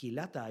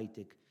 קהילת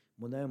ההייטק,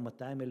 מונה היום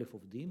 200,000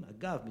 עובדים.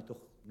 אגב,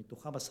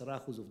 מתוכם 10%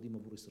 עובדים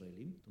עבור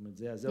ישראלים. זאת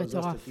אומרת, זו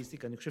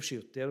הסטטיסטיקה, אני חושב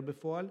שיותר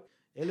בפועל.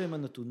 אלו הם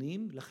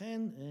הנתונים,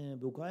 לכן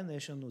באוקראינה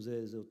יש לנו,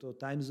 זה אותו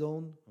time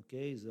zone,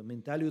 אוקיי? זו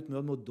מנטליות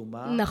מאוד מאוד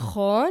דומה.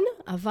 נכון,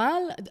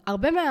 אבל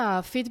הרבה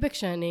מהפידבק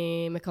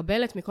שאני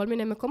מקבלת מכל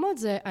מיני מקומות,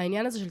 זה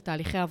העניין הזה של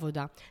תהליכי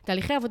עבודה.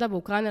 תהליכי עבודה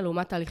באוקראינה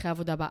לעומת תהליכי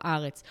עבודה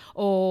בארץ,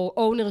 או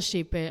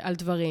ownership על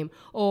דברים,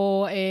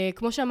 או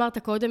כמו שאמרת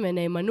קודם,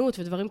 נאמנות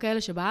ודברים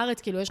כאלה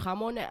שבארץ, כאילו יש לך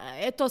המון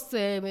אתוס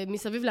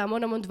מסביב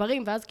להמון המון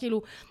דברים, ואז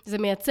כאילו זה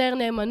מייצר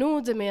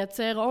נאמנות, זה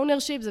מייצר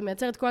ownership, זה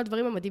מייצר את כל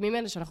הדברים המדהימים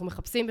האלה שאנחנו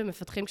מחפשים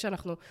במפתחים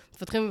כשאנחנו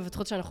מפתחים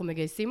ומפתחות שאנחנו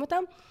מגייסים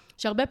אותם,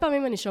 שהרבה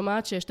פעמים אני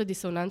שומעת שיש את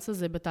הדיסוננס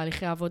הזה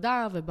בתהליכי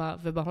העבודה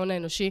ובהון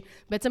האנושי,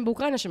 בעצם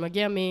באוקראינה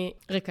שמגיע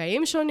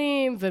מרקעים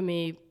שונים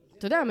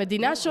אתה יודע,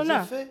 מדינה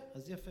שונה.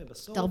 אז יפה,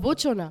 בסוף. תרבות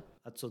שונה.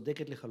 את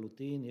צודקת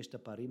לחלוטין, יש את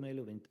הפערים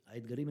האלו,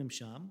 והאתגרים הם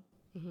שם.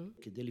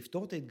 כדי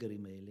לפתור את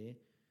האתגרים האלה,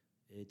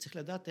 צריך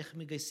לדעת איך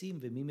מגייסים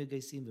ומי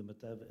מגייסים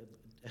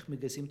ואיך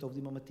מגייסים את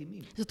העובדים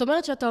המתאימים. זאת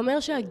אומרת שאתה אומר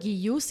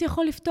שהגיוס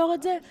יכול לפתור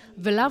את זה,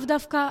 ולאו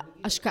דווקא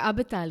השקעה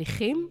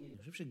בתהליכים?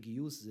 אני חושב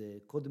שגיוס זה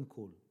קודם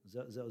כל,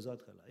 זו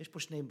התחלה. יש פה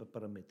שני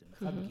פרמטרים.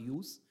 אחד,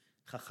 גיוס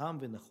חכם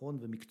ונכון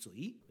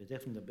ומקצועי,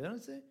 ותכף נדבר על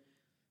זה.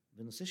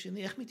 ונושא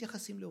שני, איך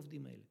מתייחסים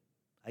לעובדים האלה?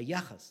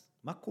 היחס,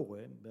 מה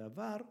קורה?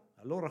 בעבר,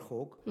 הלא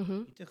רחוק,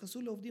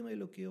 התייחסו לעובדים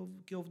האלו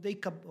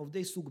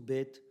כעובדי סוג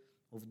ב',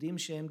 עובדים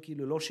שהם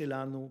כאילו לא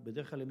שלנו,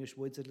 בדרך כלל הם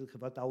ישבו אצל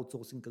חברת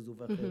אאוטסורסינג כזו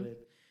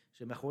ואחרת,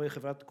 שמאחורי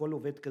חברת, כל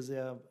עובד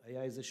כזה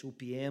היה איזשהו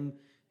PM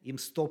עם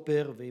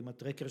סטופר ועם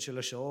הטרקר של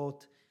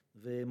השעות,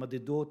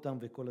 ומדדו אותם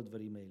וכל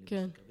הדברים האלה.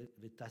 כן.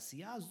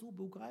 ותעשייה הזו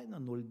באוקראינה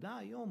נולדה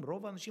היום,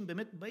 רוב האנשים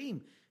באמת באים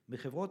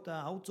מחברות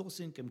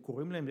האאוטסורסינג, הם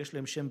קוראים להם, יש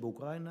להם שם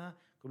באוקראינה,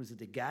 קוראים לזה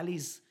The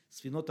Galleys,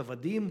 ספינות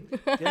עבדים,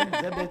 כן?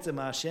 זה בעצם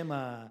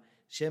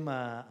השם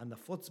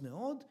הנפוץ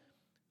מאוד,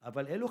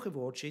 אבל אלו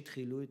חברות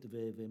שהתחילו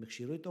והם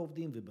הכשירו את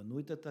העובדים ובנו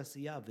את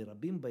התעשייה,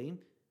 ורבים באים,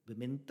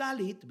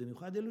 ומנטלית,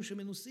 במיוחד אלו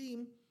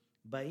שמנוסים,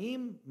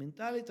 באים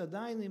מנטלית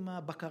עדיין עם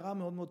הבקרה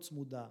מאוד מאוד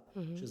צמודה,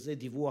 שזה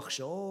דיווח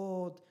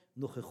שעות,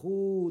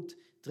 נוכחות,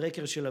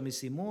 טרקר של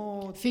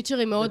המשימות.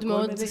 פיצ'רים מאוד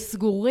מאוד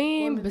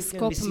סגורים,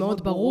 בסקופ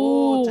מאוד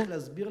ברור. צריך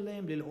להסביר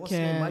להם, ללעוס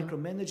להם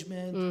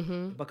מייקרו-מנג'מנט,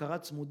 בקרה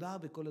צמודה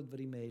וכל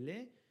הדברים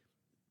האלה.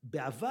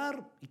 בעבר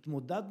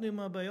התמודדנו עם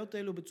הבעיות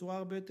האלו בצורה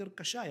הרבה יותר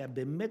קשה, היה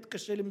באמת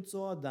קשה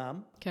למצוא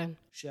אדם,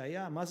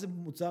 שהיה, מה זה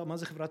מוצר, מה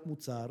זה חברת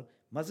מוצר,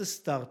 מה זה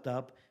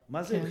סטארט-אפ,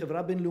 מה זה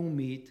חברה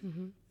בינלאומית,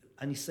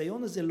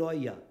 הניסיון הזה לא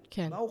היה.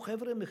 באו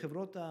חבר'ה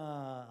מחברות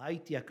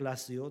ה-IT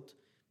הקלאסיות,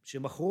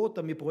 שמכרו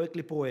אותם מפרויקט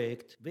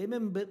לפרויקט, ואם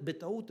הם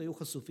בטעות היו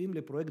חשופים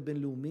לפרויקט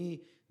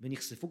בינלאומי,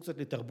 ונחשפו קצת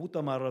לתרבות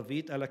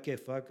המערבית על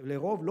הכיפק,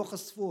 לרוב לא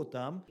חשפו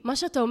אותם. מה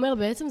שאתה אומר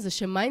בעצם זה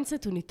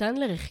שמיינדסט הוא ניתן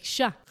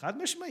לרכישה.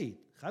 חד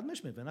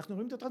משמעית, ואנחנו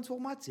רואים את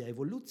הטרנספורמציה,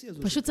 האבולוציה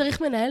הזו. פשוט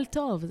צריך מנהל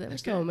טוב, זה מה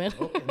שאתה אומר.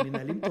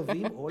 מנהלים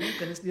טובים, או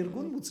להיכנס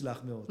לארגון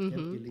מוצלח מאוד,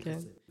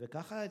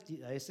 וככה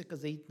העסק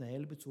הזה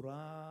התנהל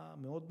בצורה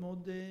מאוד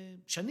מאוד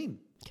שנים.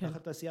 ככה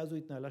התעשייה הזו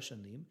התנהלה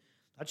שנים.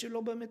 עד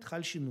שלא באמת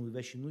חל שינוי,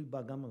 והשינוי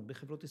בא גם הרבה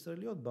חברות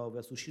ישראליות באו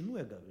ועשו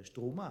שינוי אגב, יש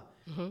תרומה.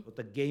 זאת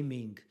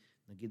הגיימינג,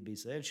 נגיד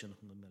בישראל,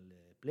 שאנחנו מדברים על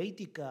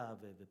פלייטיקה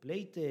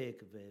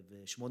ופלייטק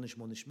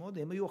ו-888,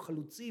 הם היו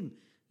החלוצים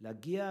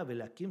להגיע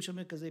ולהקים שם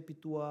מרכזי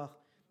פיתוח,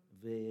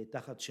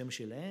 ותחת שם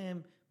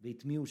שלהם,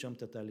 והטמיעו שם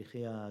את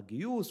תהליכי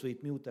הגיוס,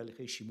 והטמיעו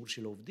תהליכי שימור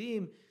של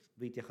עובדים,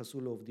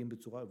 והתייחסו לעובדים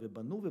בצורה,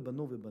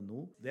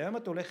 ובנו. והיום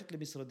את הולכת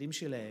למשרדים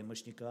שלהם, מה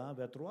שנקרא,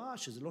 ואת רואה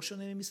שזה לא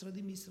שונה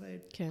ממשרדים מישראל.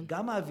 כן.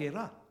 גם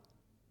האווירה.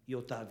 היא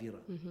אותה אווירה.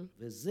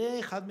 וזה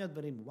אחד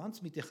מהדברים.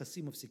 once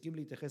מתייחסים, מפסיקים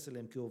להתייחס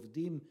אליהם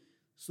כעובדים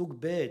סוג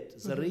ב',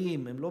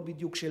 זרים, הם לא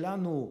בדיוק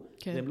שלנו,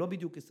 והם לא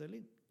בדיוק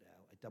ישראלים.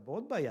 הייתה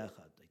בעוד בעיה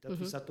אחת, הייתה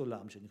תפיסת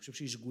עולם, שאני חושב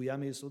שהיא שגויה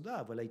מיסודה,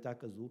 אבל הייתה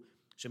כזו,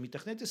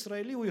 שמתכנת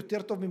ישראלי הוא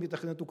יותר טוב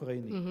ממתכנת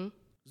אוקראיני.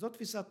 זו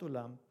תפיסת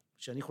עולם,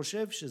 שאני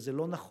חושב שזה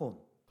לא נכון.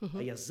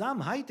 היזם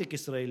הייטק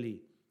ישראלי,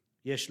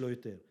 יש לו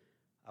יותר.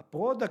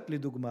 הפרודקט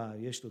לדוגמה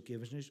יש לו,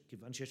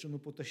 כיוון שיש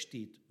לנו פה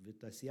תשתית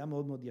ותעשייה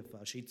מאוד מאוד יפה,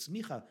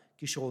 שהצמיחה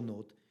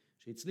כישרונות,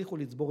 שהצליחו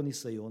לצבור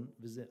ניסיון,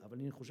 אבל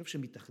אני חושב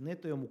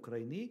שמתכנת היום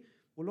אוקראיני,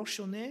 הוא לא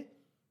שונה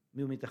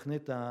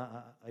ממתכנת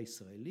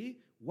הישראלי,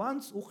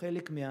 once הוא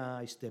חלק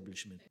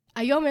מה-establishment.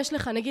 היום יש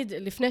לך, נגיד,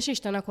 לפני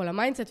שהשתנה כל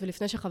המיינדסט,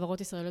 ולפני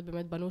שחברות ישראליות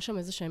באמת בנו שם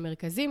איזה שהם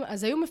מרכזים,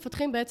 אז היו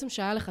מפתחים בעצם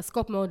שהיה לך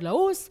סקופ מאוד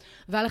לעוס,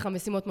 והיה לך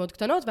משימות מאוד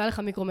קטנות, והיה לך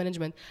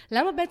מיקרו-מנג'מנט.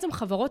 למה בעצם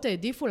חברות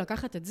העדיפו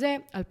לקחת את זה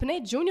על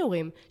פני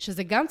ג'וניורים,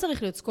 שזה גם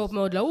צריך להיות סקופ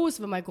מאוד לעוס,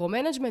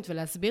 ומיקרו-מנג'מנט,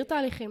 ולהסביר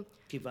תהליכים?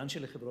 כיוון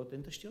שלחברות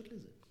אין תשתיות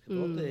לזה.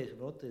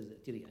 חברות,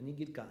 תראי, אני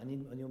אגיד כאן,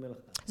 אני אומר לך.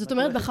 זאת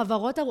אומרת,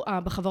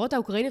 בחברות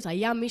האוקראיניות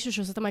היה מישהו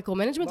שעושה את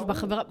המיקרו-מנג'מנט,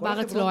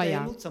 ובארץ לא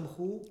היה.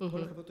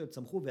 כל החברות האלה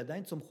צמחו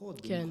ועדיין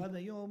צומחות, במיוחד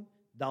היום,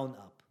 דאון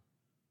אפ.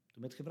 זאת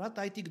אומרת, חברת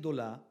IT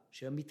גדולה,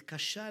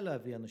 שמתקשה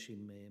להביא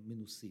אנשים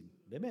מנוסים.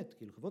 באמת,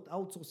 כאילו, חברות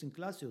אאוטסורסינג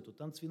קלאסיות,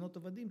 אותן ספינות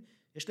עבדים,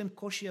 יש להם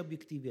קושי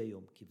אובייקטיבי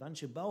היום, כיוון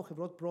שבאו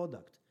חברות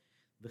פרודקט,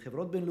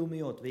 וחברות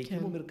בינלאומיות,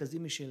 והקימו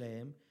מרכזים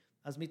משלהם,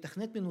 אז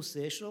מתכנת מנוסה,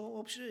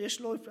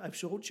 יש לו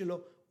האפשרות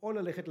שלו, או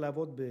ללכת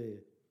לעבוד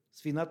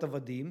בספינת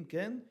עבדים,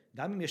 כן?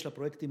 גם אם יש לה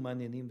פרויקטים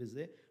מעניינים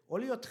וזה, או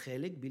להיות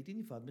חלק בלתי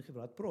נפרד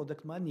מחברת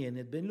פרודקט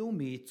מעניינת,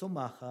 בינלאומית,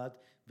 צומחת,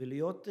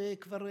 ולהיות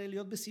כבר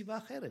להיות בסביבה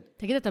אחרת.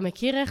 תגיד, אתה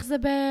מכיר איך זה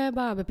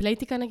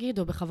בפלייטיקה נגיד,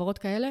 או בחברות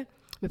כאלה?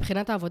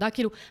 מבחינת העבודה,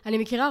 כאילו, אני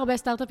מכירה הרבה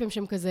סטארט-אפים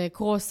שהם כזה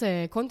קרוס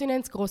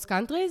קונטיננטס, קרוס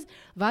קאנטריז,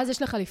 ואז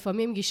יש לך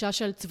לפעמים גישה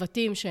של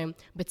צוותים שהם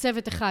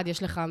בצוות אחד,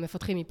 יש לך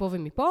מפתחים מפה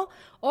ומפה,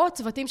 או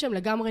צוותים שהם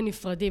לגמרי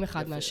נפרדים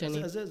אחד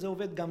מהשני. זה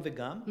עובד גם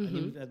וגם.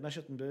 מה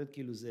שאת מדברת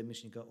כאילו זה מה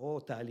שנקרא, או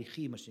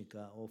תהליכי, מה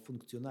שנקרא, או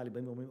פונקציונלי,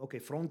 באים ואומרים, אוקיי,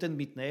 פרונט-אנד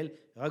מתנהל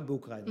רק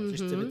באוקראינה, אז יש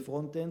צוות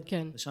פרונט-אנד,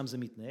 ושם זה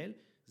מתנהל,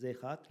 זה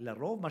אחד.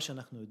 לרוב, מה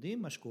שאנחנו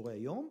יודעים, מה שקורה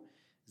היום,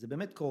 זה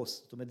באמת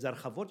קרוס, זאת אומרת, זה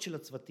הרחבות של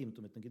הצוותים, זאת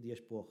אומרת, נגיד, יש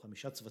פה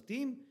 5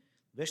 צוותים,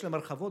 ויש להם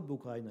הרחבות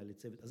באוקראינה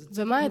לצוות.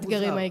 ומה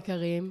האתגרים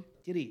העיקריים?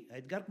 תראי,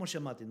 האתגר, כמו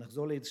שאמרתי,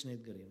 נחזור לשני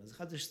אתגרים. אז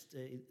אחד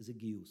זה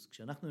גיוס.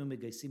 כשאנחנו היום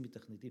מגייסים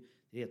מתכנתים,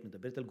 תראי, את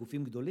מדברת על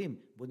גופים גדולים,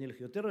 בוא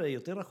נלך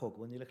יותר רחוק,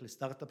 בוא נלך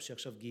לסטארט-אפ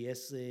שעכשיו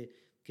גייס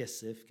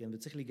כסף, כן,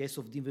 וצריך לגייס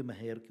עובדים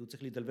ומהר, כי הוא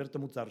צריך לדלבר את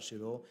המוצר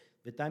שלו,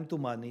 ו-time to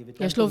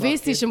money, יש לו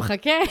VC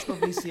שמחכה. יש לו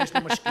VC, יש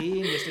לו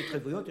משקיעים, יש לו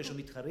התחייבויות, יש לו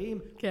מתחרים,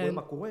 הוא רואה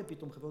מה קורה,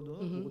 פתאום חברות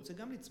גדולות, הוא רוצה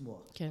גם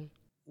לצמוח. כן.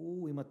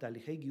 הוא, עם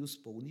התהליכי גיוס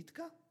פה, הוא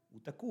נתקע, הוא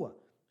תקוע.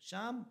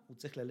 שם הוא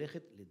צריך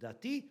ללכת,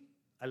 לדעתי,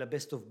 על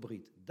ה-best of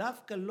breed.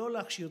 דווקא לא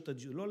להכשיר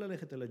לא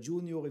ללכת על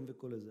הג'וניורים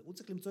וכל זה. הוא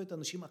צריך למצוא את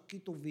האנשים הכי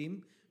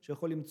טובים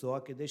שיכול למצוא,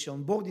 כדי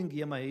שהאונבורדינג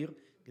יהיה מהיר,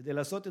 כדי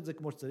לעשות את זה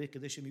כמו שצריך,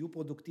 כדי שהם יהיו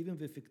פרודוקטיביים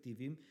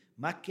ואפקטיביים.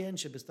 מה כן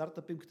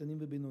שבסטארט-אפים קטנים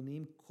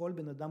ובינוניים, כל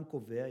בן אדם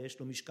קובע, יש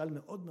לו משקל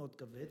מאוד מאוד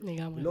כבד,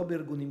 לא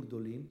בארגונים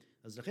גדולים.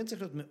 אז לכן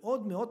צריך להיות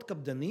מאוד מאוד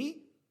קפדני,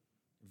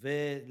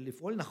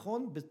 ולפעול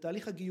נכון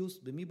בתהליך הגיוס,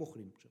 במי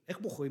בוחרים. איך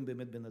בוחרים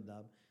באמת בן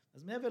אדם?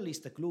 אז מעבר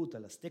להסתכלות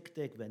על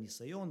הסטק-טק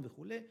והניסיון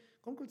וכו',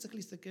 קודם כל צריך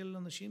להסתכל על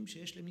אנשים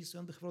שיש להם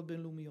ניסיון בחברות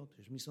בינלאומיות,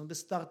 יש ניסיון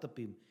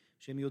בסטארט-אפים,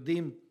 שהם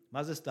יודעים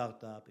מה זה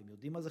סטארט-אפ, הם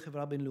יודעים מה זה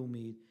חברה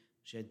בינלאומית,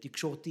 שהם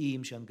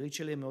תקשורתיים, שהאנגלית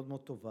שלהם מאוד מאוד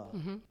טובה,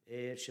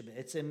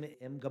 שבעצם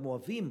הם גם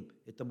אוהבים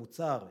את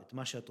המוצר, את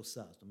מה שאת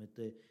עושה, זאת אומרת,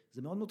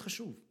 זה מאוד מאוד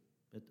חשוב.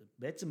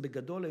 בעצם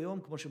בגדול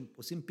היום, כמו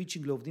שעושים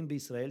פיצ'ינג לעובדים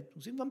בישראל,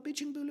 עושים גם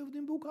פיצ'ינג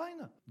לעובדים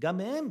באוקראינה. גם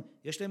הם,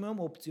 יש להם היום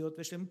אופציות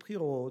ויש להם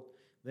בחירות,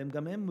 והם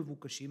גם הם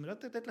מבוקשים, לא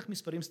לתת לך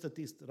מספרים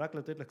סטטיסט, רק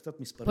לתת לך קצת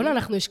מספרים. בוא'נה,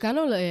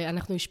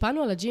 אנחנו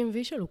השפענו על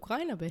ה-GMV של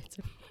אוקראינה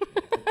בעצם.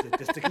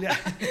 תסתכלי,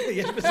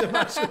 יש בזה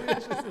משהו,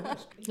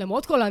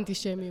 למרות כל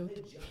האנטישמיות.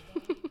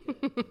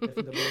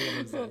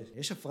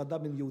 יש הפרדה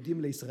בין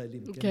יהודים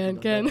לישראלים. כן,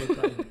 כן,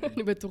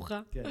 אני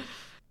בטוחה.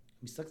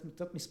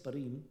 קצת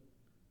מספרים,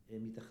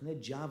 מתכנת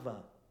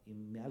ג'אווה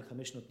עם מעל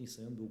 5 שנות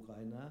ניסיון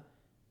באוקראינה,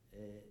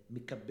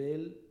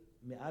 מקבל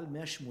מעל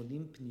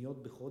 180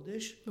 פניות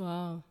בחודש.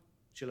 וואו.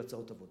 של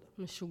הצעות עבודה.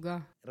 משוגע.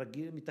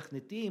 רגיל,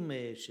 מתכנתים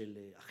של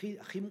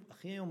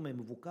הכי היום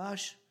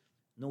מבוקש,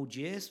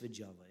 Node.js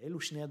ו-Java.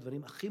 אלו שני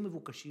הדברים הכי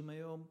מבוקשים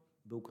היום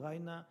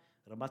באוקראינה.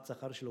 רמת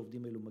שכר של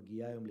העובדים האלו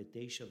מגיעה היום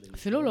ל9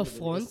 אפילו לא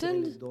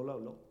פרונט-אנד? $10,000,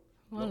 לא.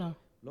 וואלה.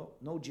 לא.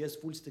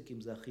 Node.js full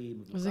stack'ים זה הכי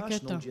מבוקש. זה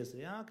קטע. Node.js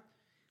React.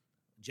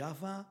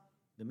 Java,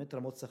 באמת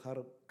רמות שכר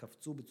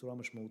קפצו בצורה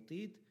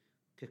משמעותית.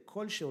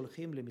 ככל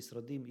שהולכים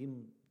למשרדים,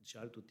 אם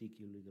שאלת אותי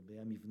כאילו לגבי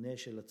המבנה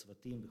של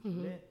הצוותים וכו',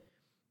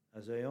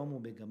 אז היום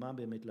הוא מגמה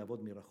באמת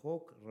לעבוד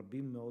מרחוק,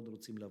 רבים מאוד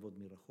רוצים לעבוד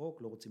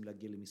מרחוק, לא רוצים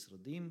להגיע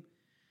למשרדים,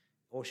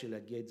 או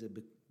שלהגיע את זה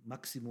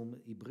במקסימום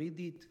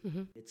היברידית.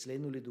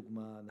 אצלנו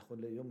לדוגמה,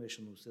 נכון להיום יש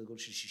לנו סדר גודל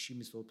של 60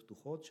 משרות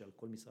פתוחות, שעל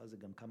כל משרה זה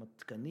גם כמה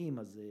תקנים,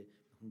 אז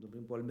אנחנו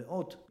מדברים פה על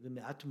מאות,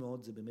 ומעט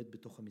מאוד זה באמת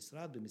בתוך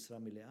המשרד, במשרה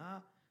מלאה,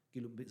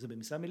 כאילו זה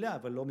במשרה מלאה,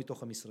 אבל לא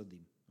מתוך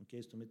המשרדים.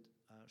 אוקיי? זאת אומרת,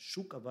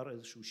 השוק עבר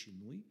איזשהו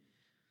שינוי,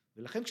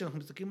 ולכן כשאנחנו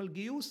מסתכלים על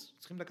גיוס,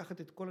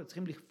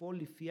 צריכים לפעול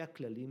לפי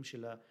הכללים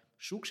של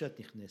שוק שאת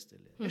נכנסת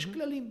אליה. יש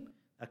כללים.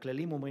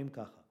 הכללים אומרים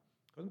ככה.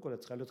 קודם כל, את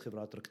צריכה להיות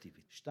חברה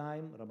אטרקטיבית.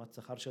 2, רמת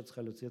שכר שאת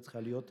צריכה להוציא,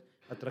 צריכה להיות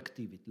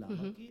אטרקטיבית.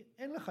 למה? כי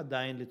אין לך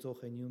עדיין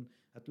לצורך העניין,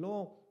 את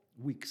לא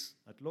וויקס,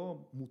 את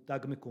לא מותג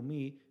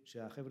מקומי,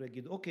 שהחבר'ה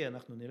יגיד, אוקיי,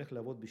 אנחנו נלך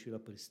לעבוד בשביל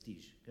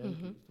הפרסטיג'.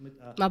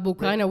 מה,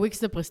 באוקראינה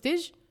וויקס זה פרסטיג'?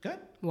 כן.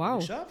 וואו.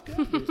 עכשיו,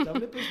 כן. עכשיו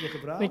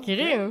לחברה.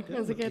 מכירים?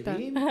 איזה קטע.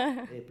 מכירים,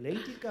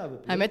 פלייטיקה.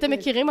 האמת הם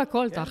מכירים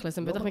הכל תכלס,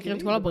 הם בטח מכירים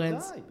את כל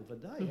הברנדס.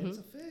 בוודאי, אין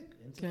ספק.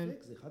 אין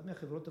ספק, זה אחד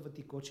מהחברות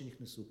הוותיקות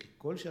שנכנסו,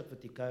 ככל שאת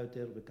ותיקה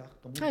יותר וכך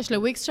כמובן. יש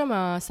לוויקס שם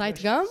סייט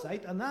גם?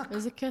 סייט ענק,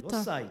 איזה קטע.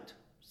 לא סייט,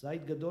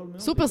 סייט גדול מאוד.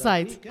 סופר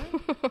סייט.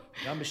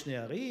 גם בשני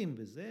ערים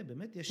וזה,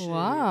 באמת יש...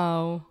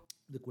 וואו.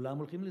 וכולם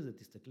הולכים לזה,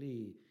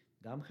 תסתכלי,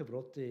 גם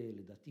חברות,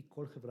 לדעתי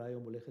כל חברה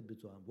היום הולכת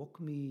בצורה,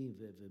 ווקמי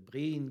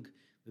וברינג,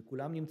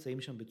 וכולם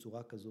נמצאים שם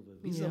בצורה כזו,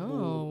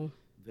 וויזאבור,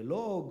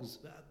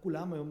 ולוגס,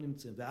 כולם היום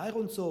נמצאים,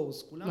 ואיירון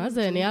סורס, כולם מה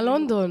זה, נהיה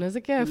לונדון,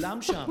 איזה כיף.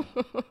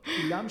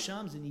 כולם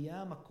שם, זה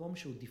נהיה מקום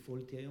שהוא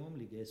דיפולטי היום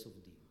לגייס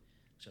עובדים.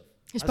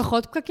 יש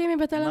פחות פקקים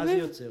מבתל אביב? מה זה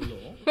יוצר?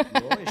 לא,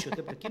 יש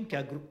יותר פקקים,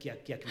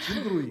 כי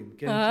הכבישים גרועים,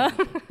 כן,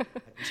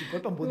 הכבישים כל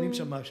פעם בונים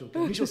שם משהו,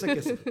 מישהו עושה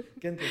כסף,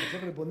 כן,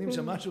 החבר'ה בונים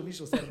שם משהו,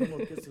 מישהו עושה הרבה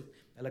מאוד כסף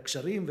על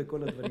הקשרים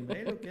וכל הדברים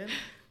האלו, כן,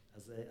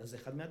 אז זה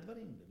אחד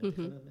מהדברים, באמת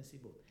אחד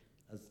מהסיבות.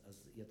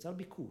 אז יצר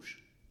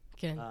ביקוש.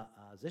 כן.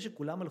 זה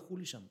שכולם הלכו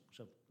לי שם,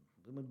 עכשיו,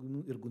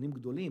 ארגונים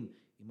גדולים,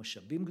 עם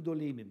משאבים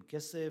גדולים, עם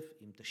כסף,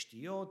 עם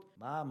תשתיות,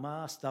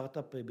 מה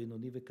הסטארט-אפ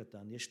בינוני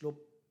וקטן? יש לו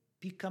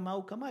פי כמה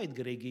או כמה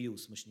אתגרי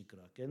גיוס, מה שנקרא,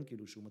 כן?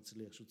 כאילו שהוא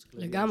מצליח, שהוא צריך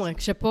להגיע. לגמרי,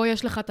 כשפה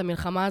יש לך את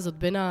המלחמה הזאת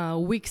בין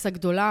הוויקס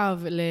הגדולה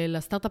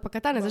לסטארט-אפ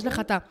הקטן, אז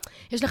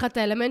יש לך את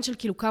האלמנט של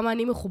כאילו כמה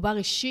אני מחובר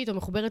אישית או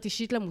מחוברת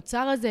אישית למוצר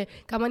הזה,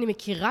 כמה אני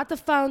מכירה את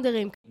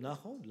הפאונדרים.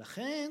 נכון,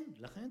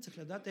 לכן צריך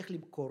לדעת איך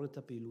למכור את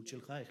הפעילות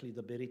שלך, איך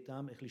לדבר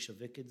איתם, איך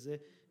לשווק את זה,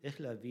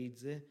 איך להביא את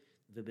זה.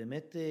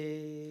 ובאמת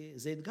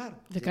זה אתגר.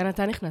 וכאן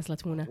אתה נכנס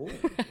לתמונה. ברור,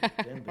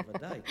 כן,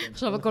 בוודאי.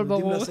 עכשיו הכל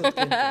ברור.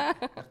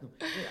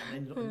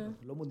 אנחנו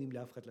לא מונעים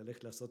לאף אחד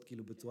ללכת לעשות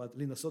כאילו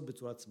לנסות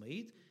בצורה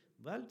עצמאית,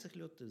 אבל צריך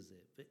להיות זה.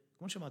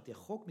 וכמו שאמרתי,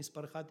 החוק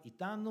מספר אחד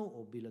איתנו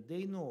או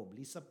בלעדינו או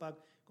בלי ספק,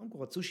 קודם כל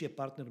רצו שיהיה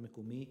פרטנר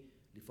מקומי,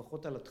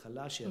 לפחות על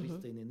התחלה שיריץ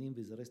את העניינים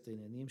ויזרז את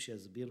העניינים,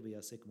 שיסביר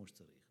ויעשה כמו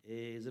שצריך.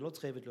 זה לא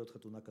חייבת להיות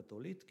חתונה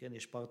קתולית, כן,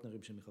 יש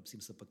פרטנרים שמחפשים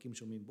ספקים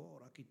שאומרים, בוא,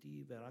 רק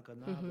איתי ורק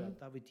ענה,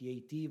 ואתה ותהיה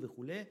איתי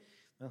וכו'.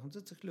 ואנחנו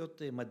צריך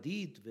להיות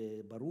מדיד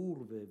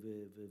וברור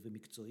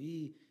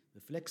ומקצועי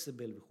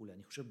ופלקסיבל וכו'.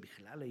 אני חושב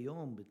בכלל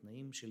היום,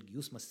 בתנאים של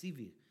גיוס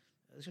מסיבי,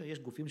 יש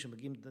גופים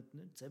שמגיעים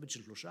צוות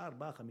של 3,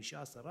 4, 5,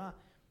 10,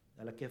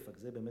 על הכיפק,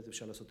 זה באמת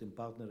אפשר לעשות עם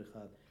פרטנר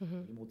אחד.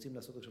 אם רוצים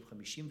לעשות עכשיו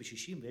 50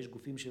 ו-60, ויש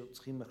גופים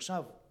שצריכים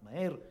עכשיו,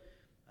 מהר,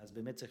 אז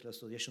באמת צריך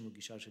לעשות, יש לנו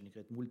גישה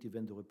שנקראת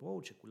מולטי-ונדור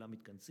אפרוץ', שכולם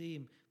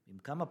מתכנסים, עם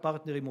כמה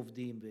פרטנרים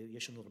עובדים,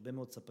 ויש לנו הרבה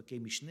מאוד ספקי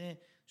משנה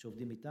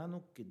שעובדים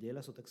איתנו, כדי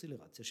לעשות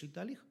אקסלרציה של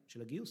תהליך,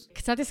 של הגיוס.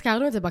 קצת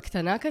הזכרנו את זה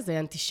בקטנה כזה,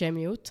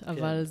 אנטישמיות,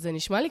 אבל זה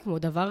נשמע לי כמו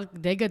דבר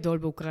די גדול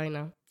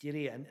באוקראינה.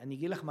 תראי, אני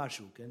אגיד לך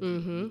משהו, כן?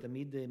 אני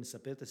תמיד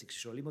מספר את הסיפור,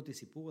 כששואלים אותי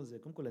סיפור הזה,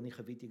 קודם כל אני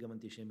חוויתי גם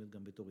אנטישמיות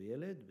גם בתור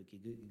ילד,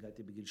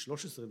 והגעתי בגיל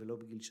 13 ולא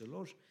בגיל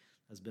 3,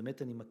 אז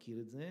באמת אני מכיר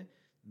את זה,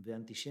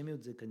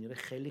 ואנטישמיות זה כנראה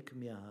חלק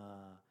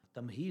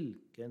תמהיל,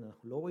 כן?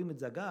 אנחנו לא רואים את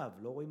זה אגב,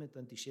 לא רואים את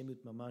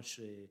האנטישמיות ממש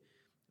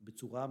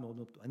בצורה מאוד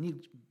מאוד... אני,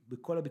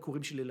 בכל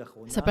הביקורים שלי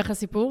לאחרונה... אספר לך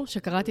סיפור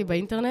שקראתי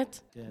באינטרנט.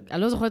 כן.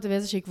 אני לא זוכרת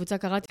באיזושהי קבוצה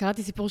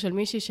קראתי סיפור של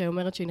מישהי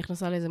שאומרת שהיא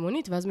נכנסה לאיזה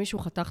מונית, ואז מישהו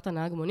חתך את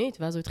הנהג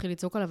מונית, ואז הוא התחיל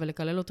לצעוק עליו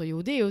ולקלל אותו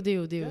יהודי, יהודי,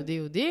 יהודי, יהודי,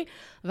 יהודי,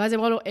 ואז היא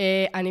אמרה לו,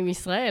 אני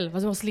מישראל.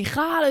 ואז הוא אומר,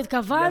 סליחה, לא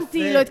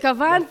התכוונתי, לא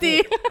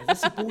התכוונתי.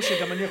 אז זה סיפור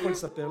שגם אני יכול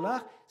לספר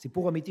לך,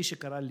 סיפור אמיתי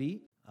שקרה לי.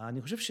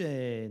 אני חושב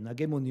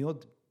שנהגי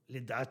מוניות,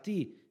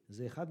 לדעתי,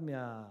 זה אחד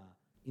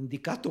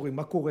מהאינדיקטורים,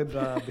 מה קורה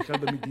בכלל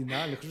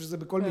במדינה, אני חושב שזה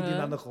בכל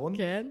מדינה נכון.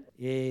 כן.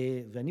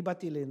 ואני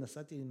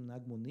נסעתי עם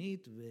נהג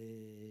מונית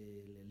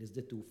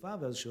לשדה תעופה,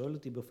 ואז שואל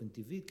אותי באופן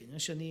טבעי, כנראה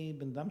שאני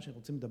בן אדם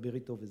שרוצים לדבר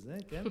איתו וזה,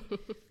 כן?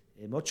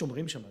 מאוד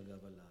שומרים שם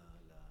אגב על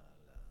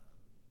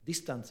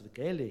הדיסטנס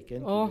וכאלה,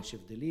 כן? יש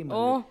הבדלים.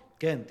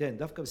 כן, כן,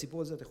 דווקא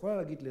בסיפור הזה, אתה יכולה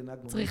להגיד לנהג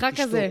מונית, צריכה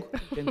כזה.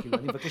 כן, כאילו,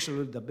 אני מבקש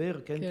שלא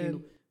לדבר, כן, כאילו,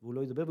 והוא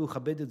לא ידבר והוא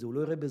יכבד את זה, הוא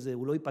לא יראה בזה,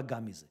 הוא לא ייפגע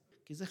מזה.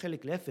 כי זה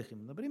חלק להפך,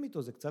 אם מדברים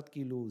איתו, זה קצת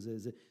כאילו,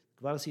 זה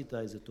כבר עשית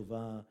איזו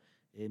טובה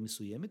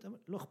מסוימת, אבל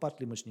לא אכפת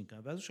לי מה שנקרא.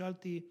 ואז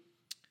שאלתי,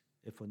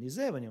 איפה אני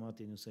זה? ואני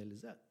אמרתי, אני נוסע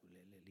לזה,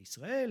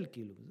 לישראל,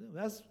 כאילו,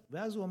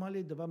 ואז הוא אמר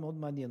לי דבר מאוד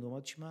מעניין, הוא אמר,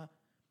 תשמע,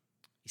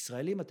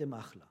 ישראלים אתם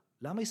אחלה.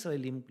 למה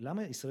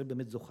ישראל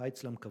באמת זוכה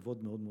אצלם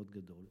כבוד מאוד מאוד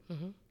גדול?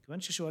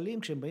 כיוון ששואלים,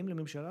 כשהם באים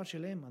לממשלה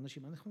שלהם,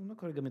 אנשים, אנחנו לא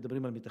כרגע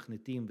מדברים על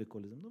מתכנתים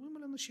וכל זה, מדברים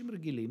על אנשים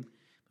רגילים,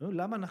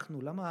 למה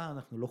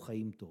אנחנו לא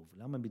חיים טוב?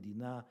 למה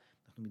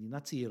אנחנו מדינה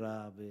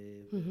צעירה,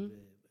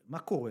 ומה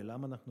קורה?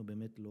 למה אנחנו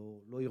באמת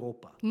לא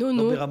אירופה?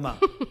 לא ברמה.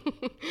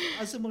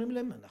 אז אומרים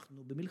להם,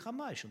 אנחנו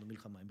במלחמה, יש לנו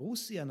מלחמה עם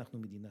רוסיה, אנחנו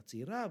מדינה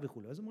צעירה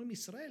וכו'. אז אומרים,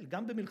 ישראל,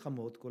 גם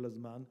במלחמות כל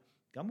הזמן,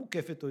 גם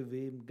מוקפת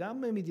אויבים,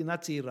 גם מדינה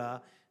צעירה,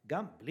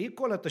 גם בלי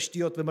כל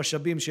התשתיות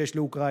ומשאבים שיש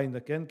לאוקראינה,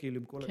 כן? כאילו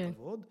עם כל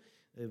הכבוד,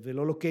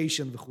 ולא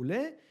לוקיישן וכו'.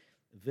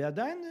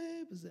 ועדיין,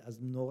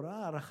 אז נורא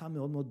הערכה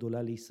מאוד מאוד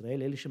גדולה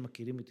לישראל, אלה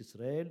שמכירים את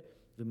ישראל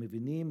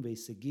ומבינים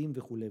והישגים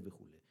וכו'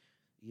 וכו'.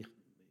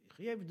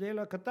 יחיה הבדל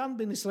הקטן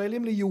בין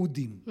ישראלים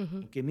ליהודים.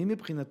 כי מי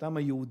מבחינתם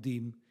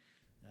היהודים,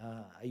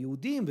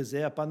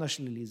 וזה הפן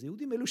השלילי, זה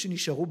יהודים אלו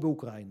שנשארו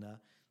באוקראינה,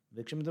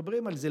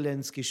 וכשמדברים על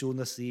זלנסקי שהוא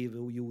נשיא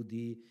והוא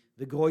יהודי,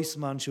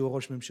 וגרויסמן שהוא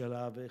ראש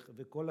ממשלה,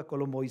 וכל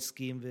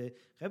הקולומויסקים,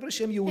 וחבר'ה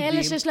שהם יהודים,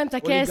 אלה שיש להם את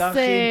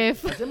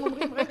הכסף. אז הם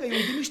אומרים, רגע,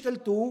 יהודים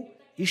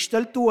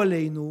השתלטו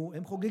עלינו,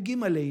 הם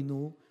חוגגים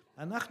עלינו,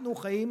 אנחנו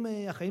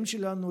החיים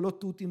שלנו לא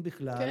תותים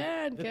בכלל,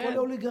 כן, וכל כן.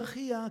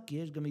 האוליגרכיה, כי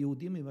יש גם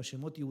יהודים עם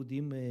השמות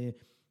יהודים,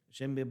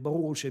 שהם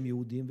ברור שהם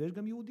יהודים, ויש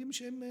גם יהודים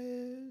שהם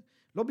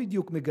לא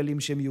בדיוק מגלים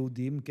שהם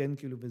יהודים, כן,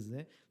 כאילו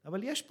וזה,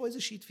 אבל יש פה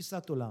איזושהי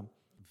תפיסת עולם,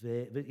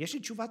 ויש לי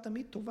תשובה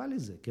תמיד טובה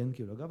לזה, כן,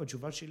 כאילו, אגב,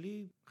 התשובה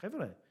שלי,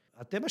 חבר'ה,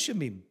 אתם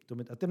אשמים, זאת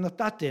אומרת, אתם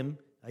נתתם,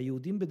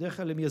 היהודים בדרך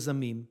כלל הם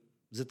יזמים,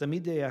 זה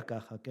תמיד היה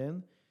ככה, כן,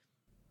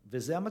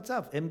 וזה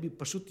המצב, הם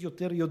פשוט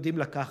יותר יודעים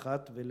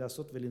לקחת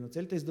ולעשות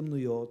ולנצל את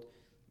ההזדמנויות,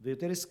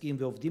 ויותר עסקים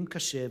ועובדים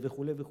קשה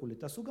וכו' וכו',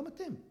 תעשו גם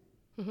אתם.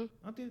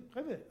 אמרתי,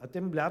 חבר'ה,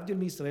 אתם להבדיל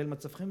מישראל,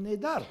 מצבכם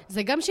נהדר.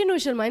 זה גם שינוי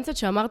של מיינדסט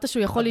שאמרת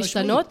שהוא יכול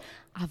להשתנות,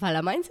 אבל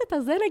המיינדסט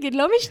הזה נגיד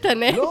לא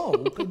משתנה. לא,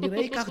 הוא כנראה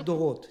ייקח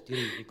דורות.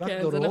 תראי, הוא ייקח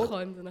דורות. כן, זה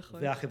נכון, זה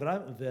נכון.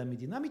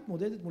 והמדינה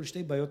מתמודדת מול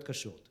שתי בעיות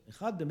קשות.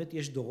 אחד, באמת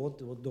יש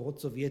דורות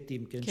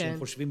סובייטיים, כן, שהם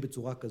חושבים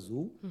בצורה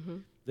כזו,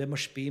 והם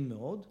משפיעים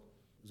מאוד.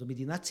 זו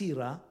מדינה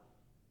צעירה,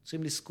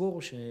 צריכים לזכור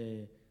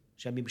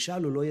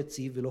שהממשל הוא לא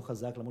יציב ולא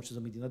חזק, למרות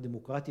שזו מדינה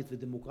דמוקרטית,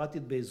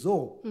 ודמוקרטית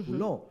באזור, הוא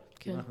לא.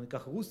 אם אנחנו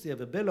ניקח רוסיה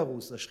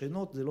ובלרוס,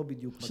 השכנות, זה לא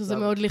בדיוק מצב. שזה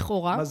מאוד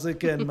לכאורה. מה זה,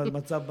 כן,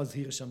 מצב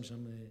מזהיר שם.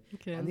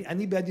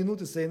 אני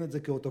בעדינות אציין את זה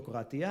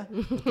כאוטוקרטיה,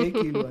 אוקיי?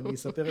 כאילו, אני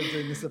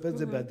אספר את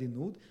זה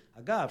בעדינות.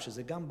 אגב,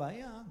 שזה גם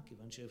בעיה,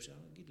 כיוון שאפשר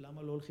להגיד,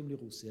 למה לא הולכים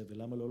לרוסיה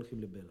ולמה לא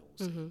הולכים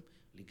לבלרוס?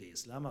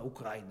 לגייס, למה?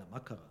 אוקראינה, מה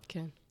קרה?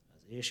 כן.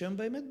 אז יש שם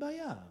באמת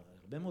בעיה.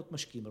 הרבה מאוד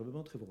משקיעים, הרבה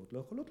מאוד חברות לא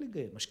יכולות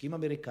לגייס. משקיעים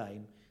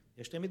אמריקאים,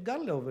 יש להם אתגר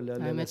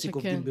להציג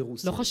עובדים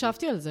ברוסיה. לא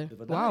חשבתי על זה.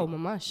 וואו,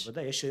 ממש.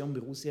 בוודאי, יש היום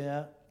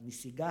ברוסיה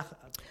נסיגה.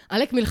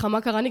 אלק,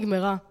 מלחמה קרה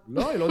נגמרה.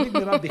 לא, היא לא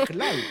נגמרה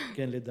בכלל,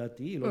 כן,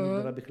 לדעתי, היא לא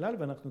נגמרה בכלל,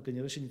 ואנחנו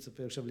כנראה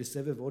שנצפה עכשיו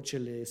לסבב עוד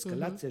של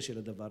אסקלציה של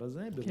הדבר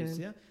הזה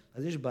ברוסיה.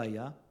 אז יש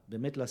בעיה,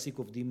 באמת להעסיק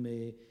עובדים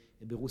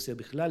ברוסיה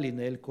בכלל,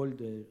 לנהל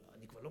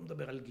אני כבר לא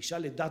מדבר על גישה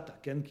לדאטה,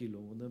 כן,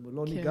 כאילו,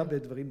 לא ניגע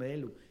בדברים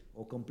האלו,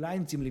 או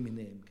קומפליינסים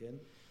למיניהם, כן.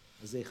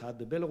 אז זה אחד.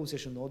 בבלרוס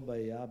יש לנו עוד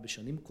בעיה,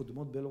 בשנים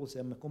קודמות בלרוס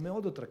היה מקום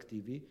מאוד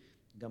אטרקטיבי,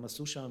 גם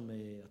עשו שם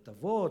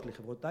הטבות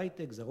לחברות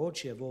הייטק, זרות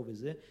שיבואו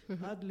וזה,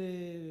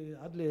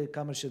 עד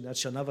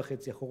שנה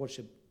וחצי אחרות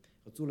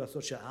שרצו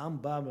לעשות,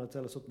 שהעם בא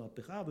ורצה לעשות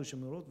מהפכה, והיו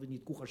שם מרות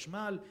וניתקו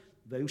חשמל,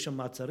 והיו שם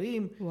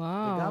מעצרים,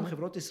 וגם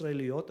חברות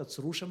ישראליות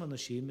עצרו שם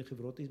אנשים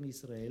מחברות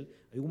מישראל,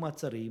 היו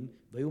מעצרים,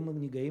 והיו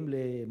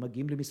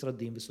מגיעים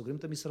למשרדים וסוגרים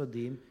את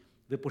המשרדים,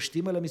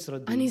 ופושטים על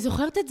המשרדים. אני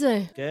זוכרת את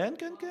זה. כן,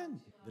 כן, כן.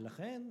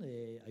 ולכן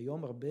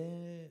היום הרבה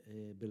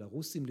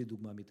בלרוסים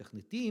לדוגמה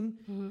מתכנתים,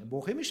 הם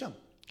בורחים משם.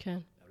 כן.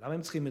 למה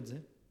הם צריכים את זה?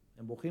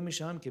 הם בורחים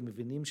משם כי הם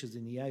מבינים שזה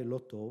נהיה לא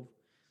טוב.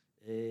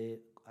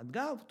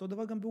 אגב, אותו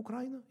דבר גם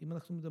באוקראינה, אם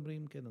אנחנו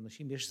מדברים, כן,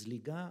 אנשים, יש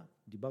זליגה,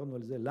 דיברנו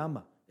על זה, למה?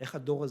 איך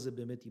הדור הזה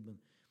באמת ייבן?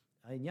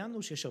 העניין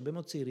הוא שיש הרבה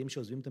מאוד צעירים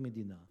שעוזבים את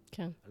המדינה.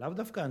 כן. עליו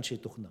דווקא אנשי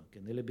תוכנה,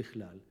 כן, אלה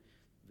בכלל.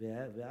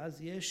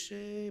 ואז יש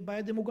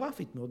בעיה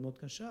דמוגרפית מאוד מאוד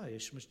קשה,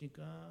 יש מה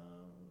שנקרא,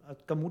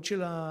 הכמות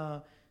של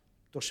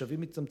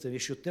התושבים מצטמצם,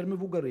 יש יותר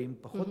מבוגרים,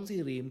 פחות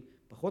צעירים,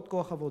 פחות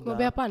כוח עבודה. כמו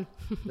ביפן.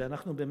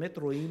 ואנחנו באמת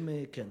רואים,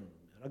 כן,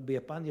 רק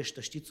ביפן יש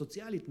תשתית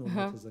סוציאלית מאוד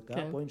מאוד חזקה,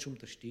 פה אין שום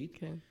תשתית,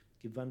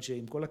 כיוון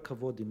שעם כל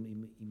הכבוד,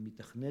 אם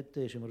מתכנת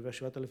שמרוויח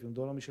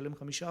 $7,000 משלם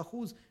 5%,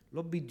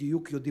 לא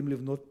בדיוק יודעים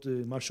לבנות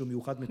משהו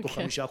מיוחד מתוך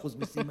 5%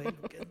 מיסים האלה,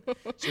 כן?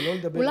 שלא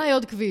לדבר... אולי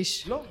עוד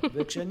כביש. לא,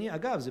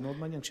 אגב, זה מאוד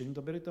מעניין, כשאני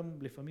מדבר איתם,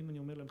 לפעמים אני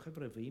אומר להם,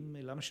 חבר'ה,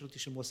 למה שלא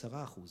תשלמו 10%?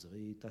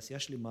 הרי תעשייה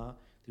שלמה,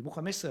 תלמו 15%,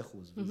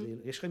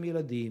 ויש לכם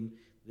ילדים,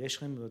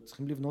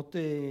 צריכים לבנות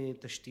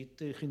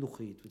תשתית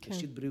חינוכית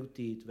ותשתית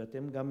בריאותית,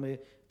 ואתם גם,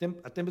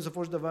 אתם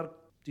בסופו של דבר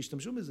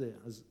תשתמשו בזה,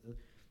 אז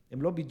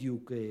הם לא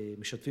בדיוק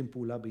משתפים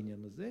פעולה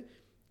בעניין הזה,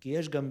 כי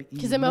יש גם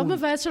כי זה מאוד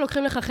מבאס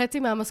שלוקחים לך חצי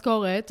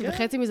מהמשכורת,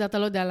 וחצי מזה אתה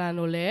לא יודע לאן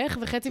הולך,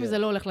 וחצי מזה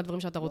לא הולך לדברים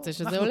שאתה רוצה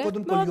שזה הולך. אנחנו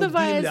קודם כל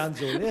יודעים לאן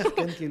זה הולך,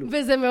 כן, כאילו.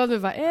 וזה מאוד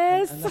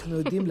מבאס. אנחנו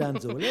יודעים לאן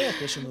זה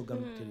הולך, יש לנו גם,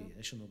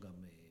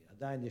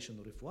 עדיין יש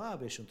לנו רפואה,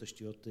 ויש לנו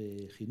תשתיות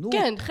חינוך.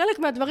 כן, חלק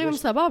מהדברים הם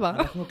סבבה.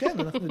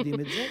 אנחנו יודעים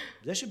את זה.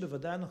 זה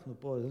שבוודאי אנחנו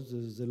פה,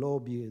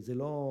 זה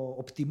לא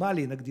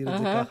אופטימלי, נגדיר את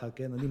זה ככה,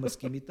 כן, אני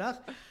מסכים איתך,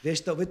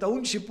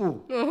 וטעון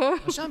שיפור.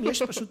 שם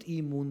יש פשוט אי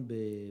אימון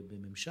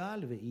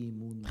בממשל, ואי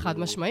אימון... חד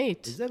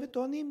משמעית. וזה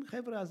וטוענים,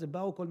 חבר'ה, אז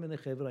באו כל מיני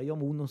חבר'ה, היום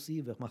הוא נושא,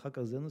 ואחר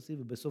כך זה נושא,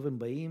 ובסוף הם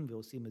באים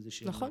ועושים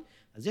איזושהי... נכון.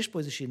 אז יש פה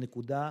איזושהי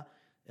נקודה,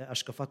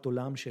 השקפת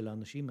עולם של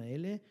האנשים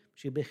האלה,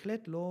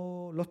 שבהחלט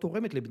לא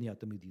תורמת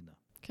לבניית המדינה.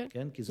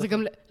 כן. זה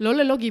גם לא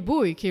ללא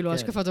גיבוי, כאילו,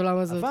 השקפת עולם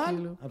הזאת.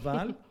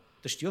 אבל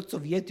תשתיות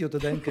סובייטיות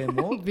עדיין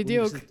קיימות,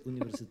 בדיוק.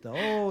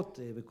 אוניברסיטאות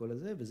וכל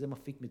הזה, וזה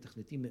מפיק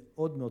מתכנתים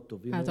מאוד מאוד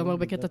טובים. אתה אומר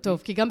בקטע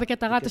טוב, כי גם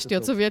בקטע רע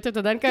תשתיות סובייטיות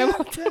עדיין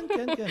קיימות.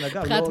 כן,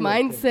 אגב. מבחינת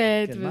מיינדסט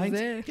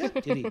וזה. כן,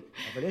 תראי,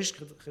 אבל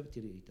יש,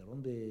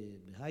 יתרון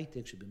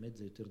בהייטק, שבאמת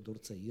זה יותר דור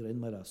צעיר, אין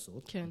מה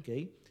לעשות,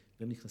 אוקיי?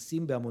 והם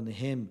נכנסים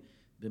בהמוניהם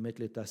באמת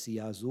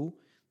לתעשייה הזו,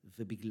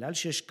 ובגלל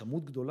שיש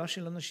כמות גדולה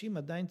של אנשים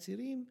עדיין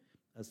צעירים,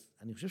 אז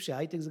אני חושב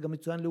שההייטק זה גם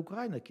מצוין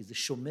לאוקראינה, כי זה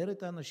שומר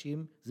את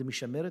האנשים, זה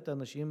משמר את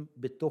האנשים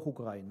בתוך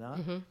אוקראינה,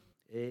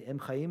 הם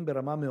חיים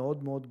ברמה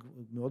מאוד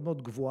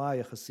מאוד גבוהה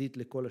יחסית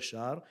לכל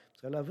השאר,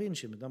 צריך להבין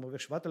שבאדם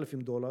מרוויח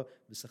 $7,000,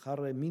 בשכר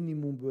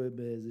מינימום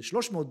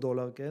ב$300,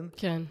 כן?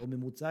 כן. או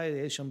ממוצע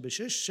יש שם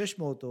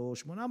ב$600 או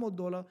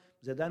 $800,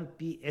 זה עדיין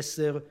פי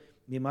 10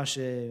 ממה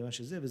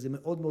שזה, וזה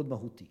מאוד מאוד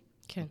מהותי.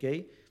 כן.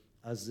 אוקיי?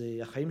 אז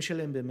החיים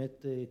שלהם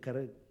באמת,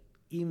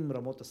 עם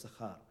רמות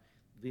השכר,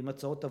 ועם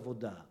הצעות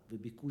עבודה,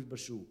 וביקוש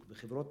בשוק,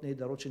 וחברות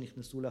נהדרות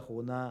שנכנסו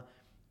לאחרונה,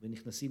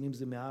 ונכנסים אם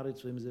זה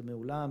מארץ או אם זה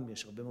מעולם,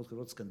 יש הרבה מאוד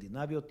חברות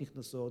סקנדינביות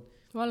נכנסות,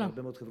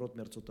 הרבה מאוד חברות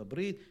מארצות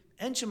הברית,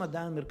 אין שם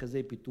עדיין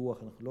מרכזי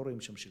פיתוח, אנחנו לא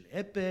רואים שם של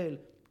אפל,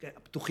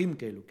 פתוחים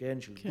כאלו,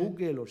 כן? של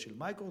גוגל או של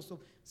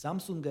מייקרוסופט,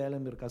 סמסונג היה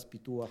להם מרכז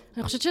פיתוח.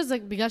 אני חושבת שזה,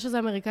 בגלל שזה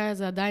אמריקאי,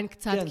 זה עדיין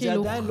קצת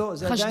כאילו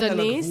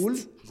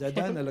חשדניסט. זה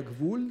עדיין על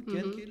הגבול,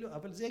 כן, כאילו,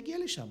 אבל זה יגיע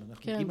לשם.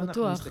 אם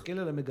אנחנו נסתכל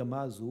על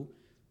המגמה הזו,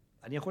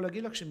 אני יכול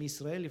להגיד לך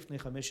שמישראל לפני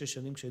 5-6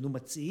 שנים, כשהיינו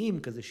מציעים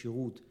כזה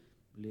שירות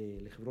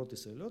לחברות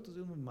ישראליות, אז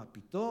היינו, מה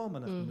פתאום,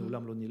 אנחנו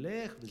מעולם לא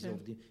נלך, וזה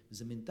עובדים,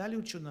 וזה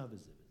מנטליות שונה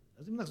וזה.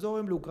 אז אם נחזור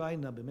היום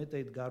לאוקראינה, באמת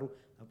האתגר הוא,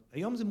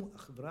 היום זה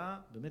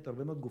החברה, באמת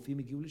הרבה מאוד גופים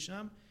הגיעו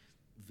לשם,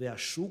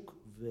 והשוק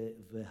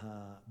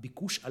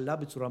והביקוש עלה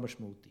בצורה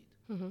משמעותית.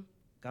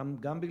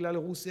 גם בגלל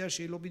רוסיה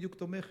שהיא לא בדיוק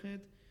תומכת,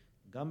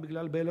 גם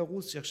בגלל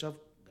בלרוס שעכשיו,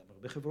 גם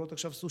הרבה חברות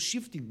עכשיו עשו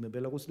שיפטינג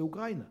מבלרוס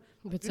לאוקראינה.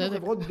 בצדק.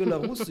 חברות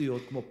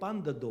בלרוסיות כמו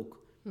פנדה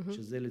דוק,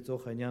 שזה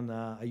לצורך העניין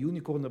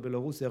היוניקורן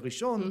הבלרוסי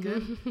הראשון, כן?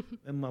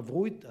 הם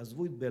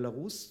עזבו את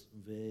בלרוס,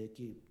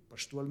 כי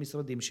פשטו על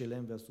משרדים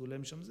שלהם ועשו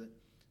להם שם זה.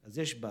 אז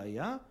יש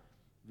בעיה,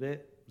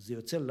 וזה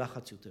יוצר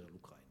לחץ יותר על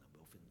אוקראינה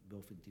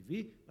באופן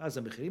טבעי, אז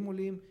המחירים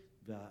עולים,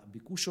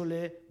 והביקוש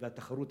עולה,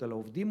 והתחרות על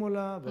העובדים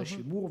עולה,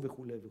 והשימור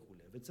וכו' וכו'.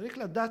 וצריך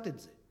לדעת את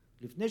זה.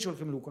 לפני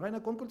שהולכים לאוקראינה,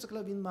 קודם כל צריך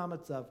להבין מה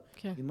המצב,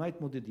 עם מה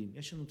התמודדים.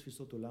 יש לנו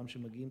תפיסות עולם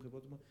שמגיעים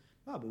חברות,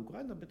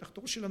 באוקראינה בטח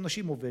תור של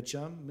אנשים עובד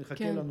שם,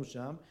 מחכה לנו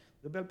שם,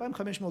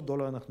 וב$2,500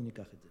 אנחנו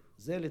ניקח את זה.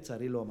 זה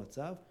לצערי לא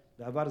המצב,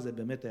 בעבר זה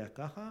באמת היה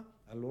ככה,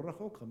 על לא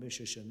רחוק, 5-6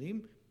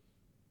 שנים,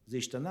 זה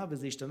השתנה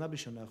וזה השתנה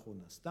בשנה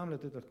האחרונה. סתם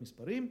לתת לך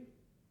מספרים,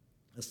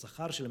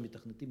 השכר של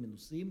המתכנתים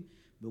מנוסים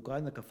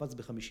באוקראינה קפץ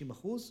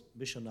ב-50%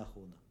 בשנה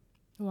האחרונה.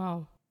 וואו.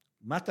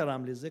 מה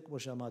תרם לזה? כמו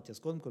שאמרתי, אז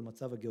קודם כל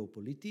מצב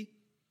הגיאופוליטי,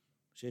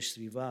 שיש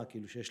סביבה,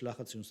 כאילו שיש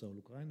לחץ שנוסע על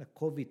אוקראינה,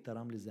 קוביד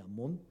תרם לזה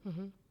המון,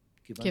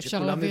 כיוון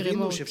שכולם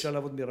הבינו שאפשר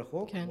לעבוד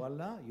מרחוק,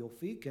 וואלה,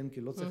 יופי, כן,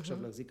 כי לא צריך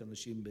עכשיו להחזיק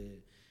אנשים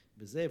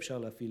בזה, אפשר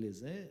להפעיל את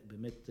זה,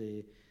 באמת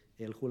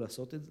הלכו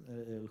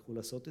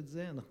לעשות את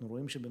זה, אנחנו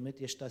רואים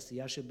שבאמת יש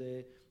תעשייה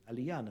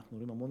שבעלייה, אנחנו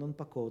רואים המון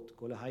הנפקות,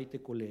 כל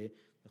ההייטק עולה,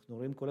 אנחנו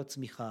רואים כל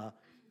הצמיחה,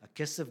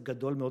 הכסף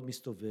גדול מאוד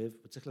מסתובב,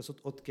 וצריך לעשות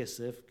עוד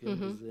כסף,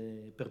 כן,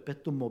 זה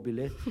פרפטום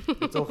מובילה,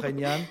 לצורך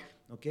העניין,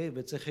 אוקיי,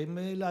 וצריכים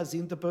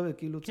להזין את הפרפטום,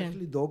 כאילו צריך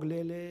לדאוג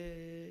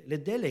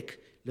לדלק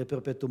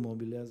לפרפטום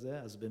מובילה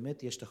הזה, אז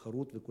באמת יש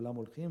תחרות וכולם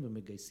הולכים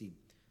ומגייסים.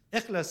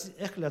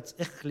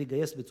 איך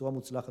לגייס בצורה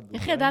מוצלחת?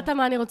 איך ידעת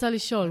מה אני רוצה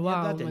לשאול?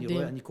 וואו,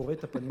 מדהים. אני קורא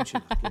את הפנים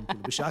שלך, כן,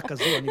 כאילו, בשעה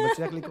כזו אני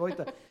מצליח לקרוא את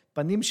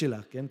הפנים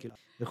שלך, כן, כאילו.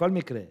 בכל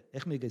מקרה,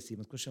 איך מגייסים?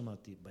 אז כמו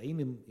שאמרתי, באים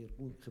עם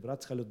חברה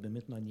צריכה להיות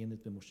באמת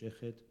מעניינת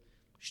ומושכת,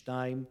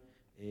 2,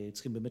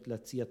 צריכים באמת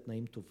להציע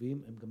תנאים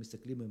טובים, הם גם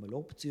מסתכלים על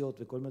אופציות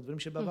וכל מיני דברים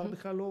שבעבר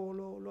בכלל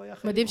לא היה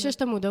חלק. מדהים שיש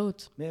את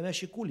המודעות.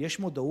 מהשיקול, יש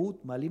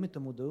מודעות, מעלים את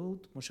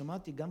המודעות, כמו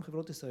שמעתי, גם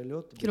חברות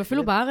ישראליות. כאילו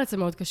אפילו בארץ זה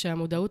מאוד קשה,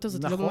 המודעות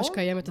הזאת לא ממש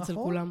קיימת אצל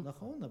כולם.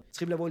 נכון.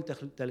 צריכים לבוא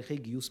לתהליכי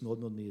גיוס מאוד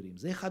מאוד מהירים.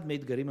 זה אחד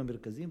מהאתגרים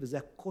המרכזיים, וזה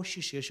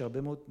הקושי שיש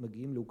הרבה מאוד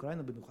מגיעים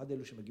לאוקראינה, במיוחד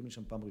אלו שמגיעים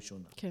לשם פעם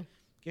ראשונה. כן.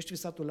 כי יש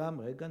תפיסת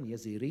עולם, רגע, נהיה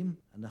זהירים,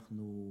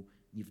 אנחנו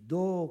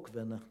נבדוק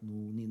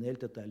ואנחנו ננהל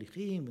את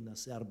התהליכים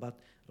ונעשה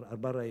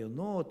 4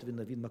 רעיונות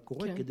ונבין מה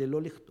קורה כדי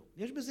לא לכתוב.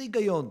 יש בזה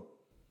היגיון,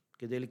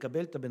 כדי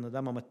לקבל את הבן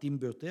אדם המתאים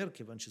ביותר,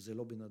 כיוון שזה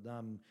לא בן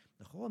אדם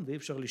נכון, ואי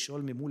אפשר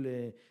לשאול ממול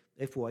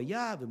איפה הוא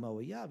היה ומה הוא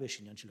היה, ויש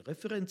עניין של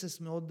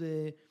רפרנסס מאוד,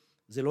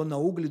 זה לא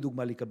נהוג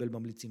לדוגמה לקבל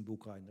ממליצים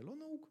באוקראינה, לא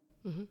נהוג.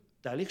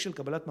 תהליך של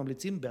קבלת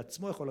ממליצים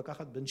בעצמו יכול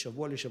לקחת בין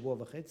שבוע לשבוע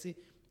וחצי,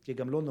 כי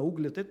גם לא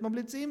נהוג לתת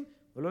ממליצים,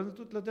 ולא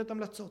לתת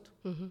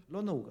המלצות.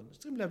 לא נהוג. אז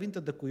צריכים להבין את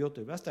הדקויות,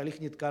 ואז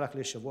תהליך נתקע לך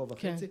לשבוע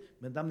וחצי,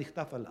 בן אדם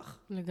נחטף הלך.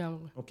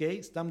 לגמרי.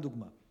 אוקיי? סתם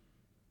דוגמה.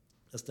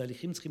 אז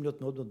תהליכים צריכים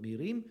להיות מאוד מאוד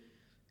מהירים.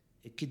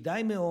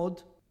 כדאי מאוד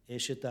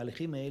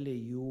שתהליכים האלה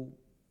יהיו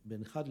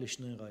בין 1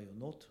 ל2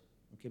 רעיונות,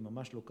 אוקיי?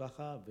 ממש לא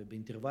ככה,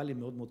 ובאינטרוולים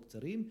מאוד מאוד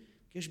קצרים,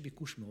 כי יש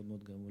ביקוש מאוד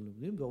מאוד גדול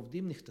לעובדים,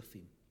 ועובדים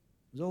נחטפים.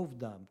 זו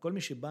עובדה. כל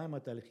מי שבא עם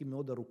התהליכים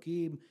מאוד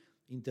ארוכים,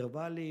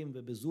 אינטרוולים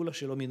ובזולה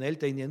שלו מנהל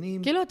את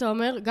העניינים. כאילו אתה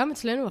אומר, גם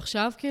אצלנו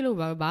עכשיו, כאילו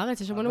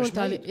בארץ,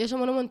 יש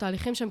המון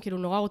תהליכים שהם כאילו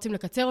נורא רוצים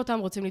לקצר אותם,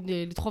 רוצים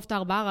לדחוף את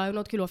 4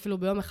 רעיונות כאילו אפילו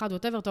ביום אחד,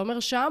 whatever, אתה אומר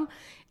שם,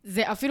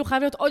 זה אפילו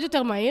חייב להיות עוד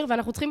יותר מהיר,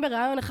 ואנחנו צריכים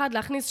ברעיון אחד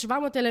להכניס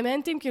 700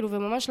 אלמנטים, כאילו,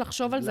 וממש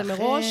לחשוב על זה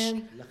מראש.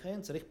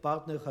 לכן צריך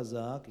פרטנר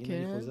חזק, אם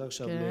אני חוזר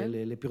עכשיו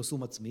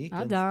לפרסום עצמי.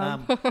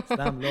 אדם.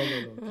 סתם, לא,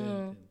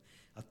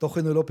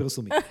 התוכן הוא לא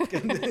פרסומי.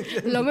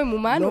 לא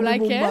ממומן, אולי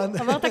כן?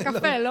 אמרת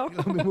קפה, לא?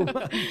 לא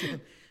ממומן, כן.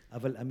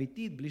 אבל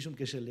אמיתית, בלי שום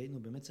קשר אלינו,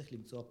 באמת צריך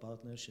למצוא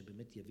פרטנר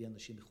שבאמת יביא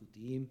אנשים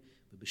איכותיים,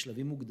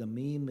 ובשלבים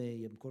מוקדמים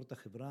ימכור את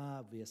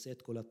החברה ויעשה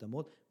את כל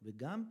התאמות,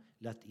 וגם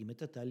להתאים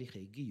את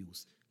התהליכי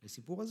גיוס.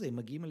 לסיפור הזה, אם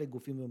מגיעים אלי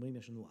גופים ואומרים,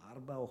 יש לנו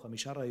 4 או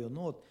 5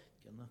 רעיונות,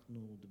 כי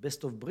אנחנו the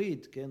best of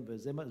breed, כן,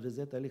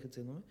 וזה תהליך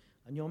אצלנו.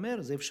 אני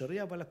אומר, זה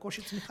אפשרי, אבל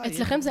הקושי צמיחה...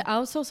 אצלכם זה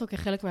אאוטסורס או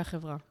כחלק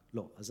מהחברה?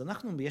 לא, אז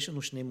יש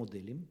לנו 2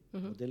 מודלים.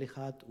 מודל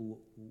אחד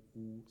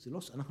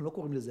אנחנו לא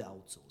קוראים לזה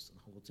אאוטסורס,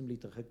 אנחנו רוצים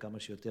להתרחק כמה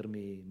שיותר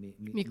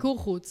מיקור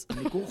חוץ.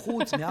 מיקור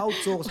חוץ,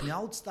 מאאוטסורס,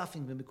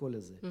 מאאוטסטאפינג ומכל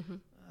הזה.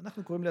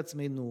 אנחנו קוראים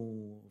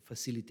לעצמנו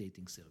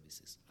facilitating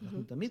services.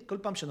 אנחנו תמיד, כל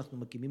פעם שאנחנו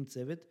מקימים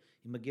צוות,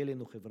 אם מגיע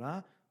אלינו חברה,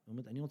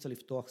 אני רוצה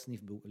לפתוח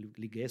סניף,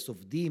 לגייס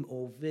עובדים או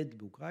עובד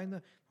באוקראינה,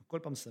 כל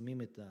פעם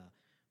שמים את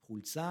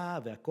החולצה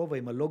והכובע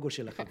עם הלוגו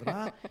של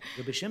החברה,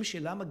 ובשם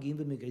שלה מגיעים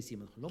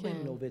ומגייסים. אנחנו לא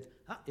באים לעובד,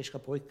 יש לך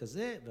פרויקט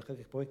כזה, ואחר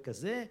כך פרויקט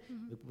כזה,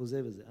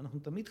 וזה וזה. אנחנו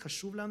תמיד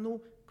חשוב לנו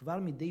כבר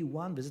מ-day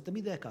one, וזה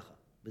תמיד היה ככה.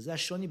 וזה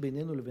השוני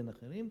בינינו לבין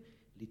אחרים,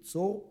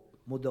 ליצור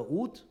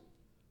מודעות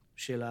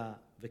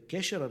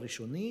וקשר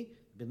הראשוני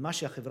בין מה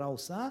שהחברה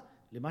עושה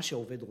למה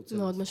שהעובד רוצה.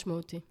 מאוד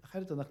משמעותי.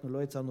 אחרת אנחנו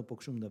לא יצאנו פה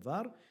שום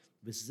דבר,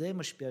 וזה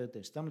משפיע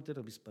יותר, סתם לתת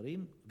לך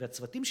מספרים,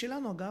 והצוותים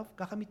שלנו אגב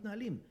ככה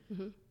מתנהלים.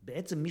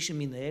 בעצם מי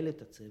שמנהל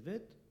את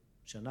הצוות,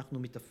 שאנחנו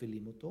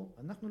מתפעלים אותו,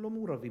 אנחנו לא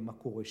מעורבים מה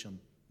קורה שם,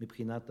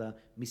 מבחינת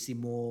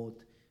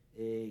המשימות,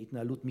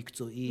 התנהלות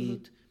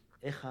מקצועית,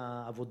 איך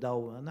העבודה,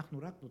 אנחנו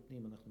רק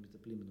נותנים, אנחנו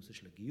מטפלים בנושא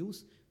של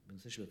הגיוס,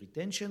 בנושא של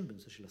retention,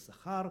 בנושא של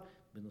השכר,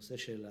 בנושא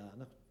של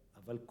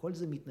אבל כל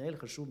זה מתנהל,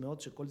 חשוב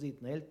מאוד שכל זה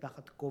יתנהל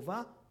תחת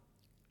כובע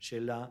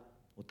של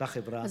אותה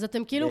חברה. אז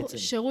אתם כאילו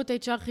שירות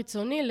HR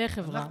חיצוני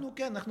לחברה. אנחנו,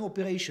 כן, אנחנו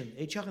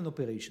operation, HR and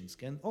operations,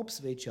 כן?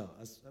 Ops ו-HR.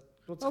 אז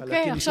את לא צריכה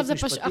להקים ישות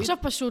משפטית. עכשיו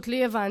פשוט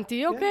לי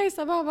הבנתי, אוקיי,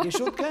 סבבה.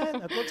 ישות, כן,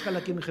 את לא צריכה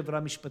להקים חברה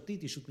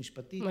משפטית, ישות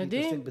משפטית,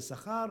 להתעסק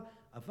בשכר,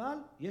 אבל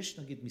יש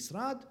נגיד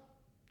משרד,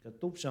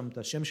 כתוב שם את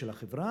השם של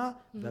החברה,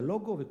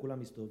 והלוגו וכולם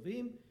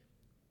מסתובבים,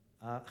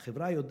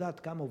 החברה יודעת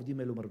כמה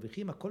עובדים אלו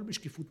מרוויחים, הכל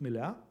בשקיפות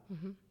מלאה,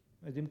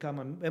 יודעים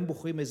כמה, הם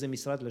בוחרים איזה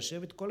משרד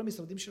לשבת, כל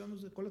המשרדים שלנו,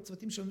 כל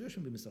הצוותים שלנו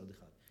יושבים במשרד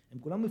אחד. הם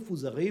כולם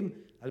מפוזרים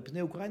על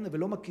פני אוקראינה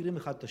ולא מכירים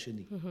אחד את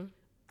השני.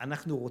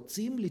 אנחנו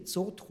רוצים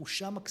ליצור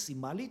תחושה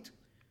מקסימלית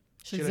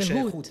של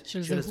השייכות,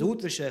 של הזהות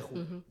ושייכות.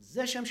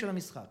 זה שם של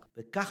המשחק,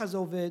 וככה זה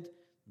עובד,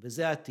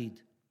 וזה העתיד.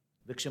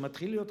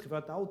 וכשמתחיל להיות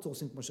חברת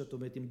האוטסורסינג, כמו שאת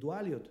אומרת, עם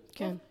דואליות,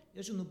 כן.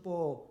 יש לנו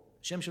פה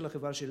שם של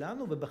החברה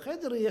שלנו,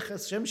 ובחדר יהיה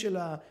שם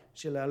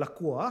של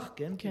הלקוח,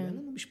 כן? כי אין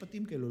לנו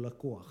משפטים כאלו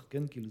לקוח,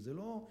 כן? כאילו זה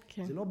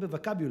לא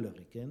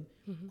בווקאביולרי, כן?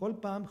 כל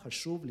פעם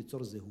חשוב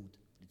ליצור זהות,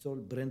 ליצור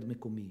ברנד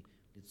מקומי,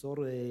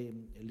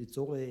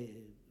 ליצור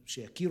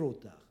שיכירו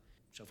אותך.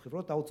 עכשיו,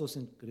 חברות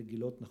האוטסורסינג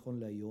רגילות נכון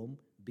להיום,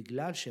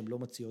 בגלל שהן לא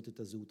מציעות את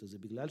הזהות הזה,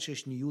 בגלל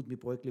שיש ניוד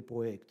מפרויקט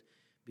לפרויקט,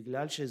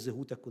 בגלל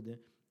שזהות הקודם,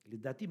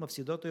 לדעתי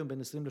מפסידות היום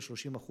בין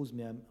 20-30%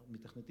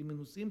 מהמתכנתים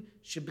מנוסים,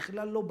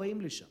 שבכלל לא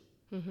באים לשם.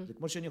 זה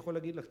כמו שאני יכול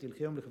להגיד לך,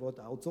 תלכי היום לחברות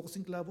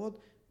האוטסורסינג לעבוד,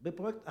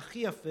 בפרויקט הכי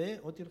יפה,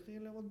 או תלכי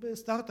לעבוד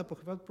בסטארט-אפ או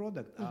חברת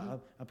פרודקט.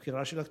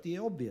 הבחירה שלך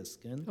תהיה obvious,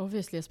 כן?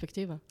 obviously,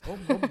 אספקטיבה.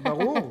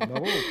 ברור,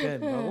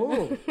 כן,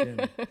 ברור, כן.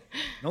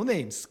 No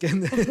names, כן.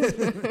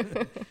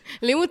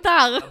 לי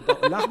מותר.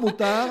 לך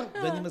מותר,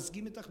 ואני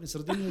מסכים איתך,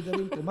 משרדים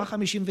נהדרים, קומה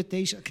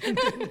 59, כן,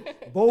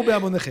 בואו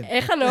בהמוניכם.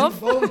 איך הנוף?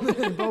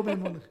 בואו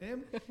בהמוניכם.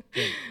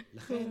 כן,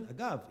 לכן,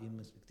 אגב, אם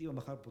אספקטיבה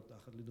מחר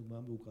פותחת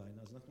לדוגמה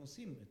באוקראינה, אז אנחנו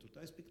עושים את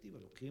אותה אספקטיבה,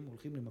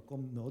 הולכים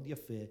למקום מאוד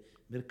יפה,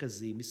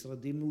 מרכזי,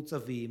 משרדים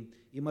מעוצבים,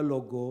 עם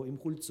הלוגו, עם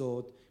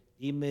חולצות,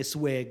 עם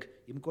סווג,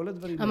 עם כל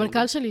הדברים.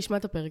 המנכ"ל שלי ישמע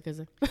את הפרק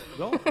הזה.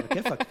 לא,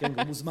 בכיפק, כן,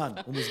 הוא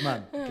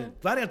מוזמן.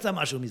 כבר יצא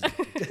משהו מזה.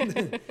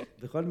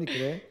 בכל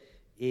מקרה,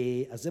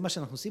 אז זה מה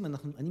שאנחנו עושים,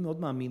 אני מאוד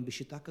מאמין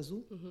בשיטה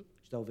כזו,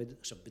 שאתה עובד.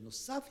 עכשיו,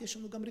 בנוסף, יש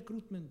לנו גם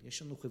ריקרוטמנט,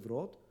 יש לנו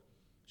חברות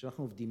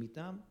שאנחנו עובדים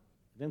איתן,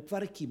 והם כבר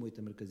הקימו את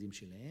המרכזים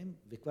שלהם,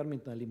 וכבר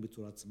מתנהלים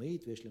בצורה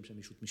עצמאית, ויש להם שם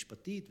ישות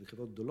משפטית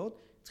וחברות גדולות,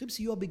 צריכים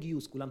סיוע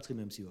בגיוס, כולם צריכים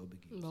להם סיוע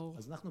בגיוס.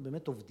 אז אנחנו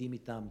באמת עובדים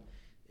איתם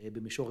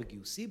במישור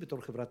הגיוסי,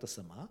 בתור חברת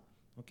השמה,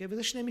 אוקיי?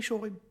 וזה שני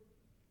מישורים.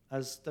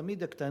 אז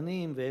תמיד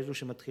הקטנים ואלו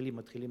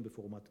שמתחילים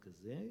בפורמט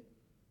כזה.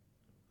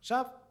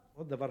 עכשיו,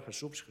 עוד דבר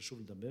חשוב שחשוב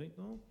לדבר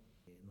איתו,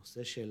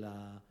 נושא של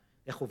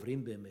איך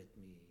עוברים באמת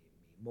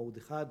ממוד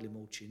אחד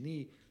למוד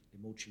שני,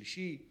 למוד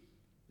שלישי.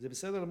 זה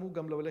בסדר אמור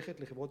גם ללכת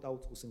לחברות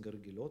האוטסורסינג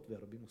הרגילות,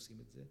 והרבים עושים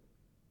את זה.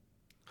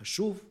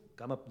 חשוב,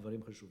 כמה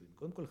דברים חשובים.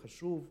 קודם כל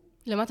חשוב...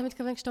 למה אתה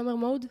מתכוון כשאתה אומר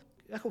מוד?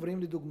 איך עוברים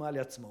לדוגמה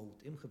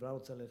לעצמאות? אם חברה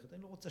רוצה ללכת,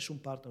 אני לא רוצה שום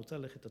פרטנר, רוצה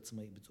ללכת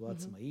בצורה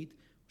עצמאית,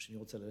 או שאני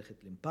רוצה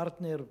ללכת עם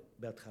פרטנר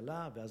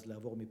בהתחלה, ואז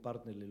לעבור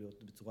מפרטנר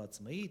להיות בצורה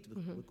עצמאית,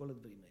 וכל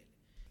הדברים האלה.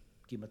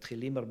 כי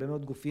מתחילים, הרבה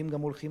מאוד גופים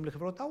גם הולכים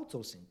לחברות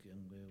האוטסורסינג,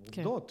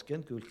 עובדות,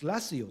 כן?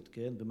 קלאסיות,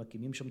 כן?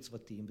 ומקימים שם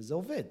צוותים, וזה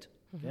עובד,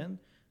 כן?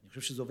 אני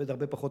חושב שזה עובד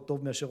הרבה פחות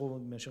טוב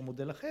מאשר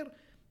מודל אחר,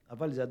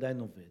 אבל זה עדיין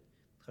עובד.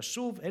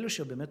 חשוב, אלו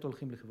שבאמת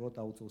הולכים לחברות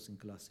האוטסורסינג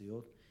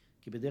קלאסיות,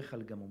 כי בדרך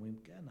כלל גם אומרים,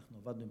 כן, אנחנו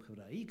עבדנו עם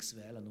חברה X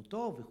והיה לנו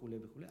טוב וכו'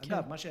 וכו'.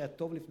 אגב, מה שהיה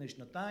טוב לפני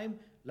שנתיים,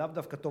 לאו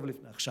דווקא טוב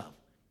עכשיו.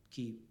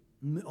 כי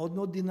מאוד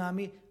מאוד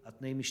דינמי,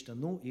 התנאים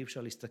השתנו, אי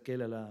אפשר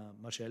להסתכל על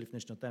מה שהיה לפני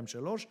שנתיים,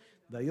 3,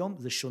 והיום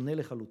זה שונה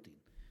לחלוטין.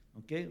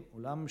 אוקיי?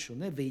 עולם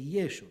שונה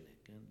ויהיה שונה,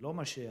 כן? לא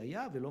מה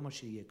שהיה ולא מה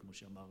שיהיה, כמו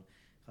שאמר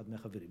אחד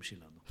מהחברים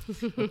שלנו.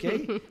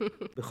 אוקיי?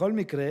 בכל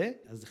מקרה,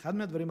 אז אחד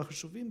מהדברים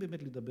החשובים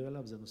באמת לדבר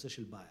עליו זה הנושא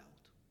של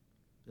buyout.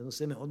 זה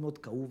נושא מאוד מאוד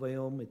כאוב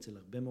היום אצל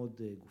הרבה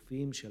מאוד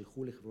גופים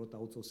שהלכו לחברות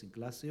האוטסורסינג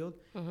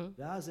קלאסיות,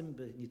 ואז הם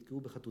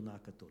נתקעו בחתונה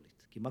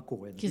הקתולית. כי מה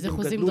קורה? כי זה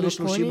חוזים דרקוניים.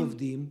 הם גדלו ל-30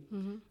 עובדים,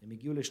 הם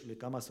הגיעו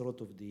לכמה עשרות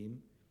עובדים,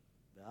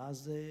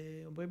 ואז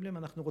אומרים להם,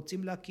 אנחנו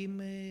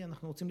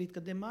רוצים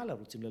להתקדם מעלה,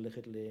 רוצים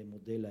ללכת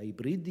למודל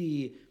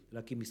ההיברידי,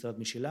 להקים משרד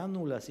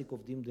משלנו, להעסיק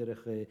עובדים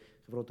דרך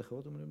חברות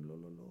אחרות, אומרים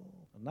להם, לא.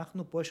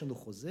 אנחנו פה יש לנו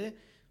חוזה,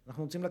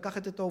 אנחנו רוצים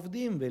לקחת את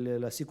העובדים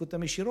ולהעסיק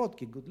אותם ישירות,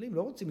 כי גודלים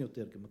לא רוצים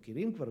יותר, כי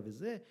מכירים כבר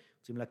וזה,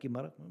 רוצים להקים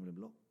מערכת, אומרים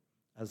לא.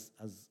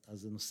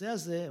 אז הנושא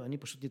הזה, אני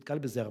פשוט נתקל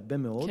בזה הרבה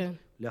מאוד,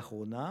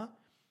 לאחרונה,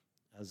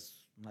 אז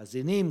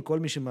מאזינים, כל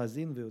מי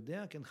שמאזין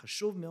ויודע, כן,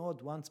 חשוב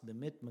מאוד, once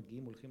באמת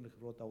מגיעים, הולכים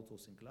לחברות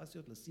אאוטסורסינג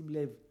קלאסיות, לשים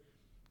לב,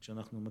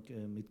 כשאנחנו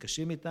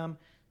מתקשים איתם,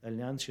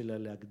 העניין של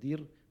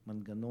להגדיר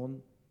מנגנון,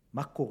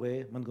 מה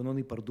קורה, מנגנון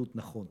היפרדות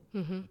נכון,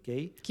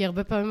 אוקיי? כי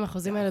הרבה פעמים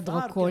החוזים האלה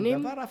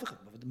דרקונים. בעבר אף אחד,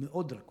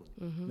 מאוד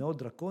דרקונים, מאוד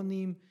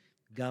דרקונים,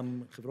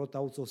 גם חברות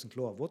אאוטסורסינג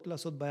לא אוהבות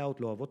לעשות ביי-אוט,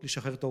 לא אוהבות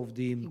לשחרר את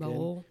העובדים,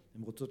 ברור.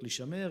 הן רוצות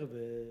לשמר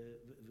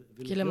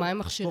כי למה הם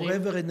מכשירים?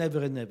 forever and never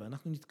and never.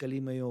 אנחנו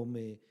נתקלים היום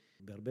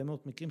בהרבה מאוד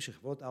מקרים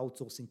שחברות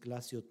אאוטסורסינג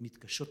קלאסיות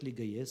מתקשות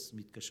לגייס,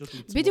 מתקשות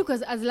לצמוח. בדיוק,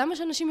 אז למה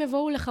שאנשים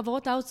יבואו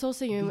לחברות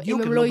אאוטסורסינג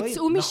אם הם לא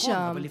יצאו משם? נכון,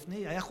 אבל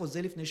היה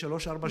חוזה לפני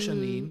 3-4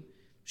 שנים,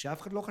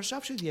 שאף אחד לא חשב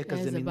שיהיה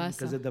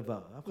כזה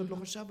דבר. אף אחד לא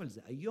חשב על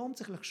זה. היום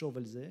צריך לחשוב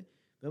על זה,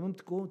 והם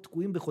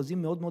תקועים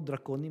בחוזים מאוד מאוד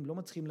דרקונים, לא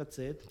מצליחים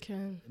לצאת.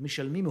 כן.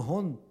 משלמים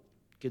הון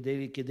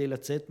כדי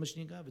לצאת, מה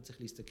שנקרא,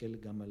 וצריך להסתכל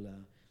גם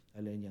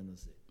על העניין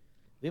הזה.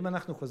 ואם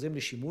אנחנו חוזרים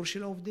לשימור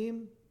של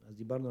העובדים, אז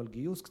דיברנו על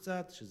גיוס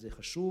קצת, שזה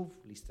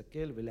חשוב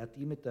להסתכל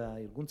ולהתאים את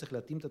הארגון, צריך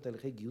להתאים את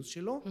התהליכי גיוס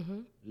שלו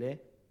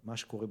למה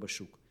שקורה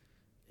בשוק.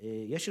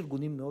 יש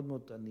ארגונים מאוד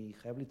מאוד, אני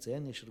חייב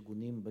לציין, יש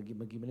ארגונים,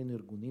 מגיעים אלינו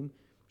ארגונים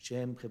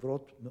שהם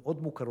חברות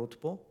מאוד מוכרות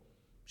פה,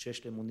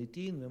 שיש להם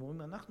מוניטין, והם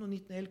אומרים, אנחנו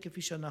נתנהל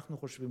כפי שאנחנו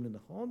חושבים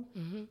לנכון,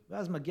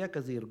 ואז מגיע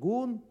כזה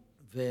ארגון,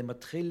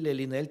 ומתחיל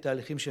לנהל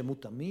תהליכים שהם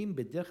מותאמים,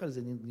 בדרך כלל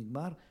זה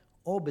נגמר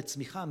או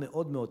בצמיחה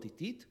מאוד מאוד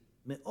איטית,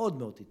 מאוד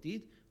מאוד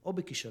איטית, או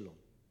בכישלון.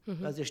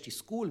 ואז יש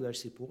תסכול ויש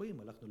סיפורים,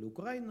 הלכנו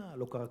לאוקראינה,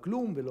 לא קרה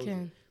כלום ולא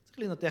זה. צריך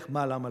לנתח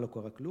למה לא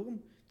קרה כלום,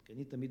 כי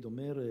אני תמיד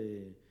אומר,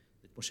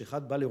 זה כמו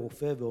שאחד בא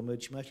לרופא ואומר,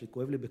 תשמע, יש לי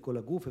כואב לי בכל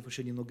הגוף, איפה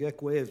שאני נוגע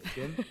כואב,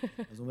 כן?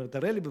 אז הוא אומר,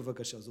 תראה לי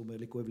בבקשה, אז הוא אומר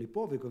לי, כואב לי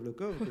פה וכואב לי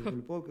פה וכואב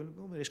לי פה,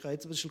 הוא אומר, יש לך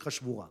האצבע שלך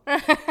שבורה.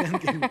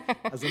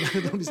 אז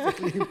אנחנו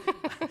מסתכלים,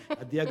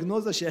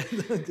 הדיאגנוזה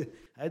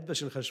שהאצבע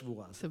שלך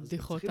שבורה. זה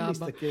בדיחות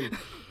אבא.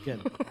 כן,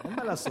 אין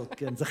מה לעשות,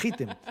 כן,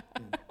 זכיתם.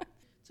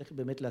 צריך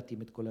באמת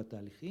להתאים את כל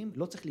התהליכים,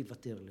 לא צריך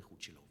לוותר על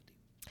איכות של העובדים.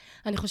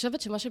 אני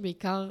חושבת שמה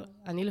שבעיקר,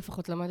 אני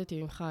לפחות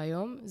למדתי ממך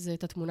היום, זה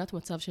את התמונת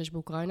מצב שיש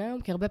באוקראינה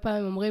היום, כי הרבה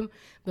פעמים אומרים,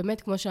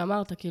 באמת כמו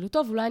שאמרת, כאילו,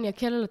 טוב, אולי אני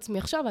אקל על עצמי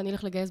עכשיו ואני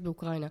אלך לגייס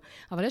באוקראינה.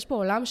 אבל יש פה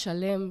עולם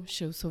שלם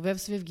שהוא סובב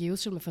סביב גיוס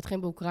של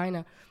מפתחים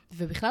באוקראינה,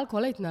 ובכלל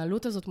כל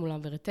ההתנהלות הזאת מולם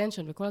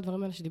ורטנשן וכל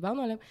הדברים האלה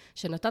שדיברנו עליהם,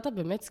 שנתת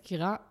באמת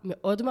סקירה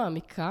מאוד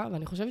מעמיקה,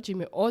 ואני חושבת שהיא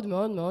מאוד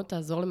מאוד מאוד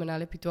תעזור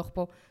למנהלי פיתוח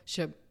פה,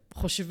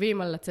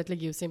 חושבים על לצאת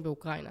לגיוסים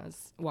באוקראינה,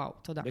 אז וואו,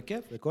 תודה.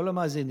 בכיף, וכל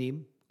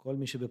המאזינים, כל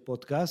מי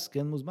שבפודקאסט,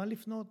 כן, מוזמן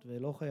לפנות,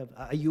 ולא חייב.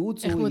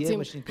 הייעוץ הוא יהיה,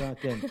 מה שנקרא,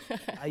 כן.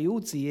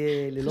 הייעוץ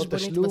יהיה ללא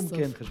תשלום,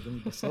 כן,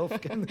 חשבונית בסוף,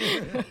 כן.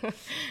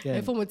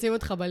 איפה מוצאים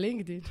אותך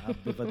בלינקדין?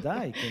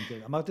 בוודאי, כן.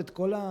 אמרת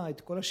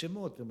את כל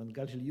השמות,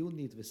 ומנגל של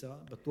יוניט,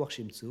 בטוח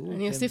שימצאו.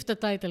 אני אוסיף את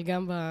הטייטל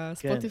גם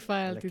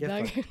בספוטיפיי, אל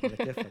תדאג.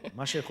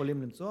 מה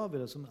שיכולים למצוא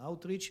ולעשות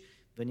outreach,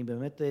 ואני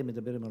באמת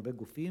מדבר עם הרבה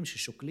גופים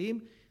ששוקלים,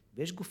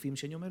 ויש גופים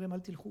שאני אומר להם, אל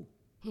תלכו.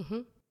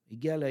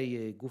 הגיע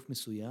אליי גוף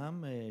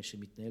מסוים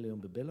שמתנהל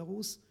היום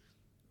בבלרוס,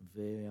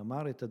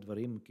 ואמר את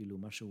הדברים, כאילו,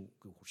 משהו,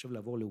 הוא חושב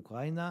לעבור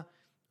לאוקראינה,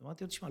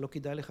 אמרתי לו, תשמע, לא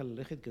כדאי לך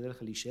ללכת, כדאי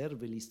לך להישאר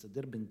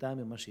ולהסתדר בינתיים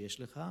עם מה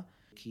שיש לך,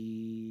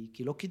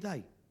 כי לא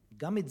כדאי.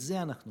 גם את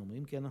זה אנחנו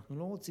אומרים, כי אנחנו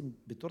לא רוצים,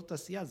 בתור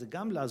תעשייה, זה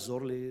גם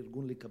לעזור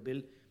לארגון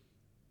לקבל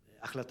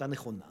החלטה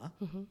נכונה,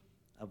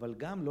 אבל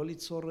גם לא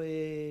ליצור,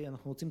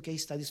 אנחנו רוצים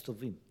case studies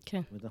טובים.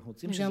 כן. זאת אומרת, אנחנו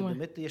רוצים שזה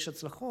באמת יש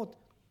הצלחות,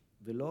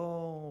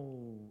 ולא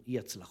אי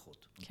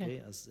הצלחות,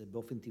 אוקיי? אז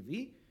באופן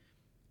טבעי,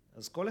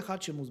 אז כל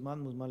אחד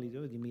שמוזמן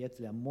להתייעץ, אם יהיה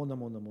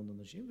להמון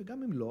אנשים,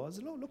 וגם אם לא, אז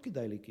לא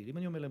כדאי לי, כי אם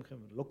אני אומר לכם,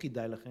 לא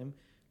כדאי לכם,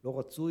 לא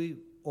רצוי,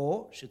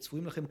 או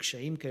שצפויים לכם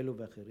קשיים כאלו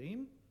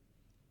ואחרים,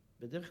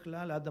 בדרך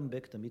כלל אדם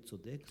בק תמיד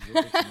צודק,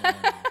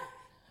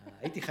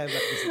 הייתי חייב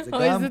להכניס את זה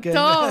גם, כן.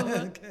 אוי,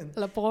 זה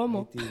טוב,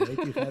 לפרומו.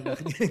 הייתי חייב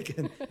להכניס,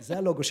 כן, זה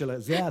הלוגו שלה,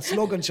 זה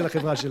הסלוגן של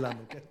החברה שלנו,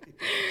 כן,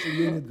 של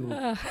יוניט גרופ.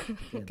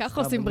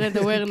 ככה עושים ברנד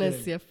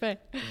אווירנס, יפה.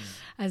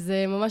 אז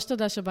ממש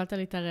תודה שבאת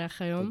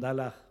להתארח היום. תודה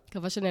לך.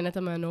 מקווה שנהנית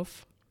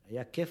מהנוף.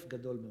 היה כיף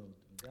גדול מאוד,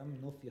 גם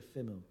נוף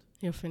יפה מאוד.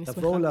 יופי, נשמחה.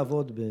 תבואו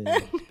לעבוד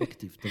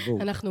בפקטיב,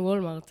 תבואו. אנחנו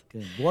וולמארט. כן,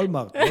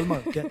 וולמארט,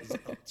 כן.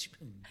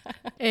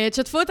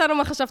 תשתפו אותנו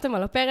מה חשבתם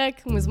על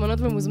הפרק, מוזמנות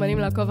ומוזמנים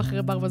לעקוב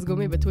אחרי ברווז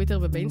גומי בטוויטר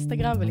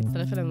ובאינסטגרם,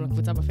 ולהצטרף אלינו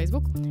לקבוצה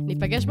בפייסבוק.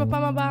 ניפגש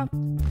בפעם הבאה.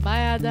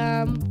 ביי,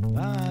 אדם.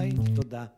 ביי, תודה.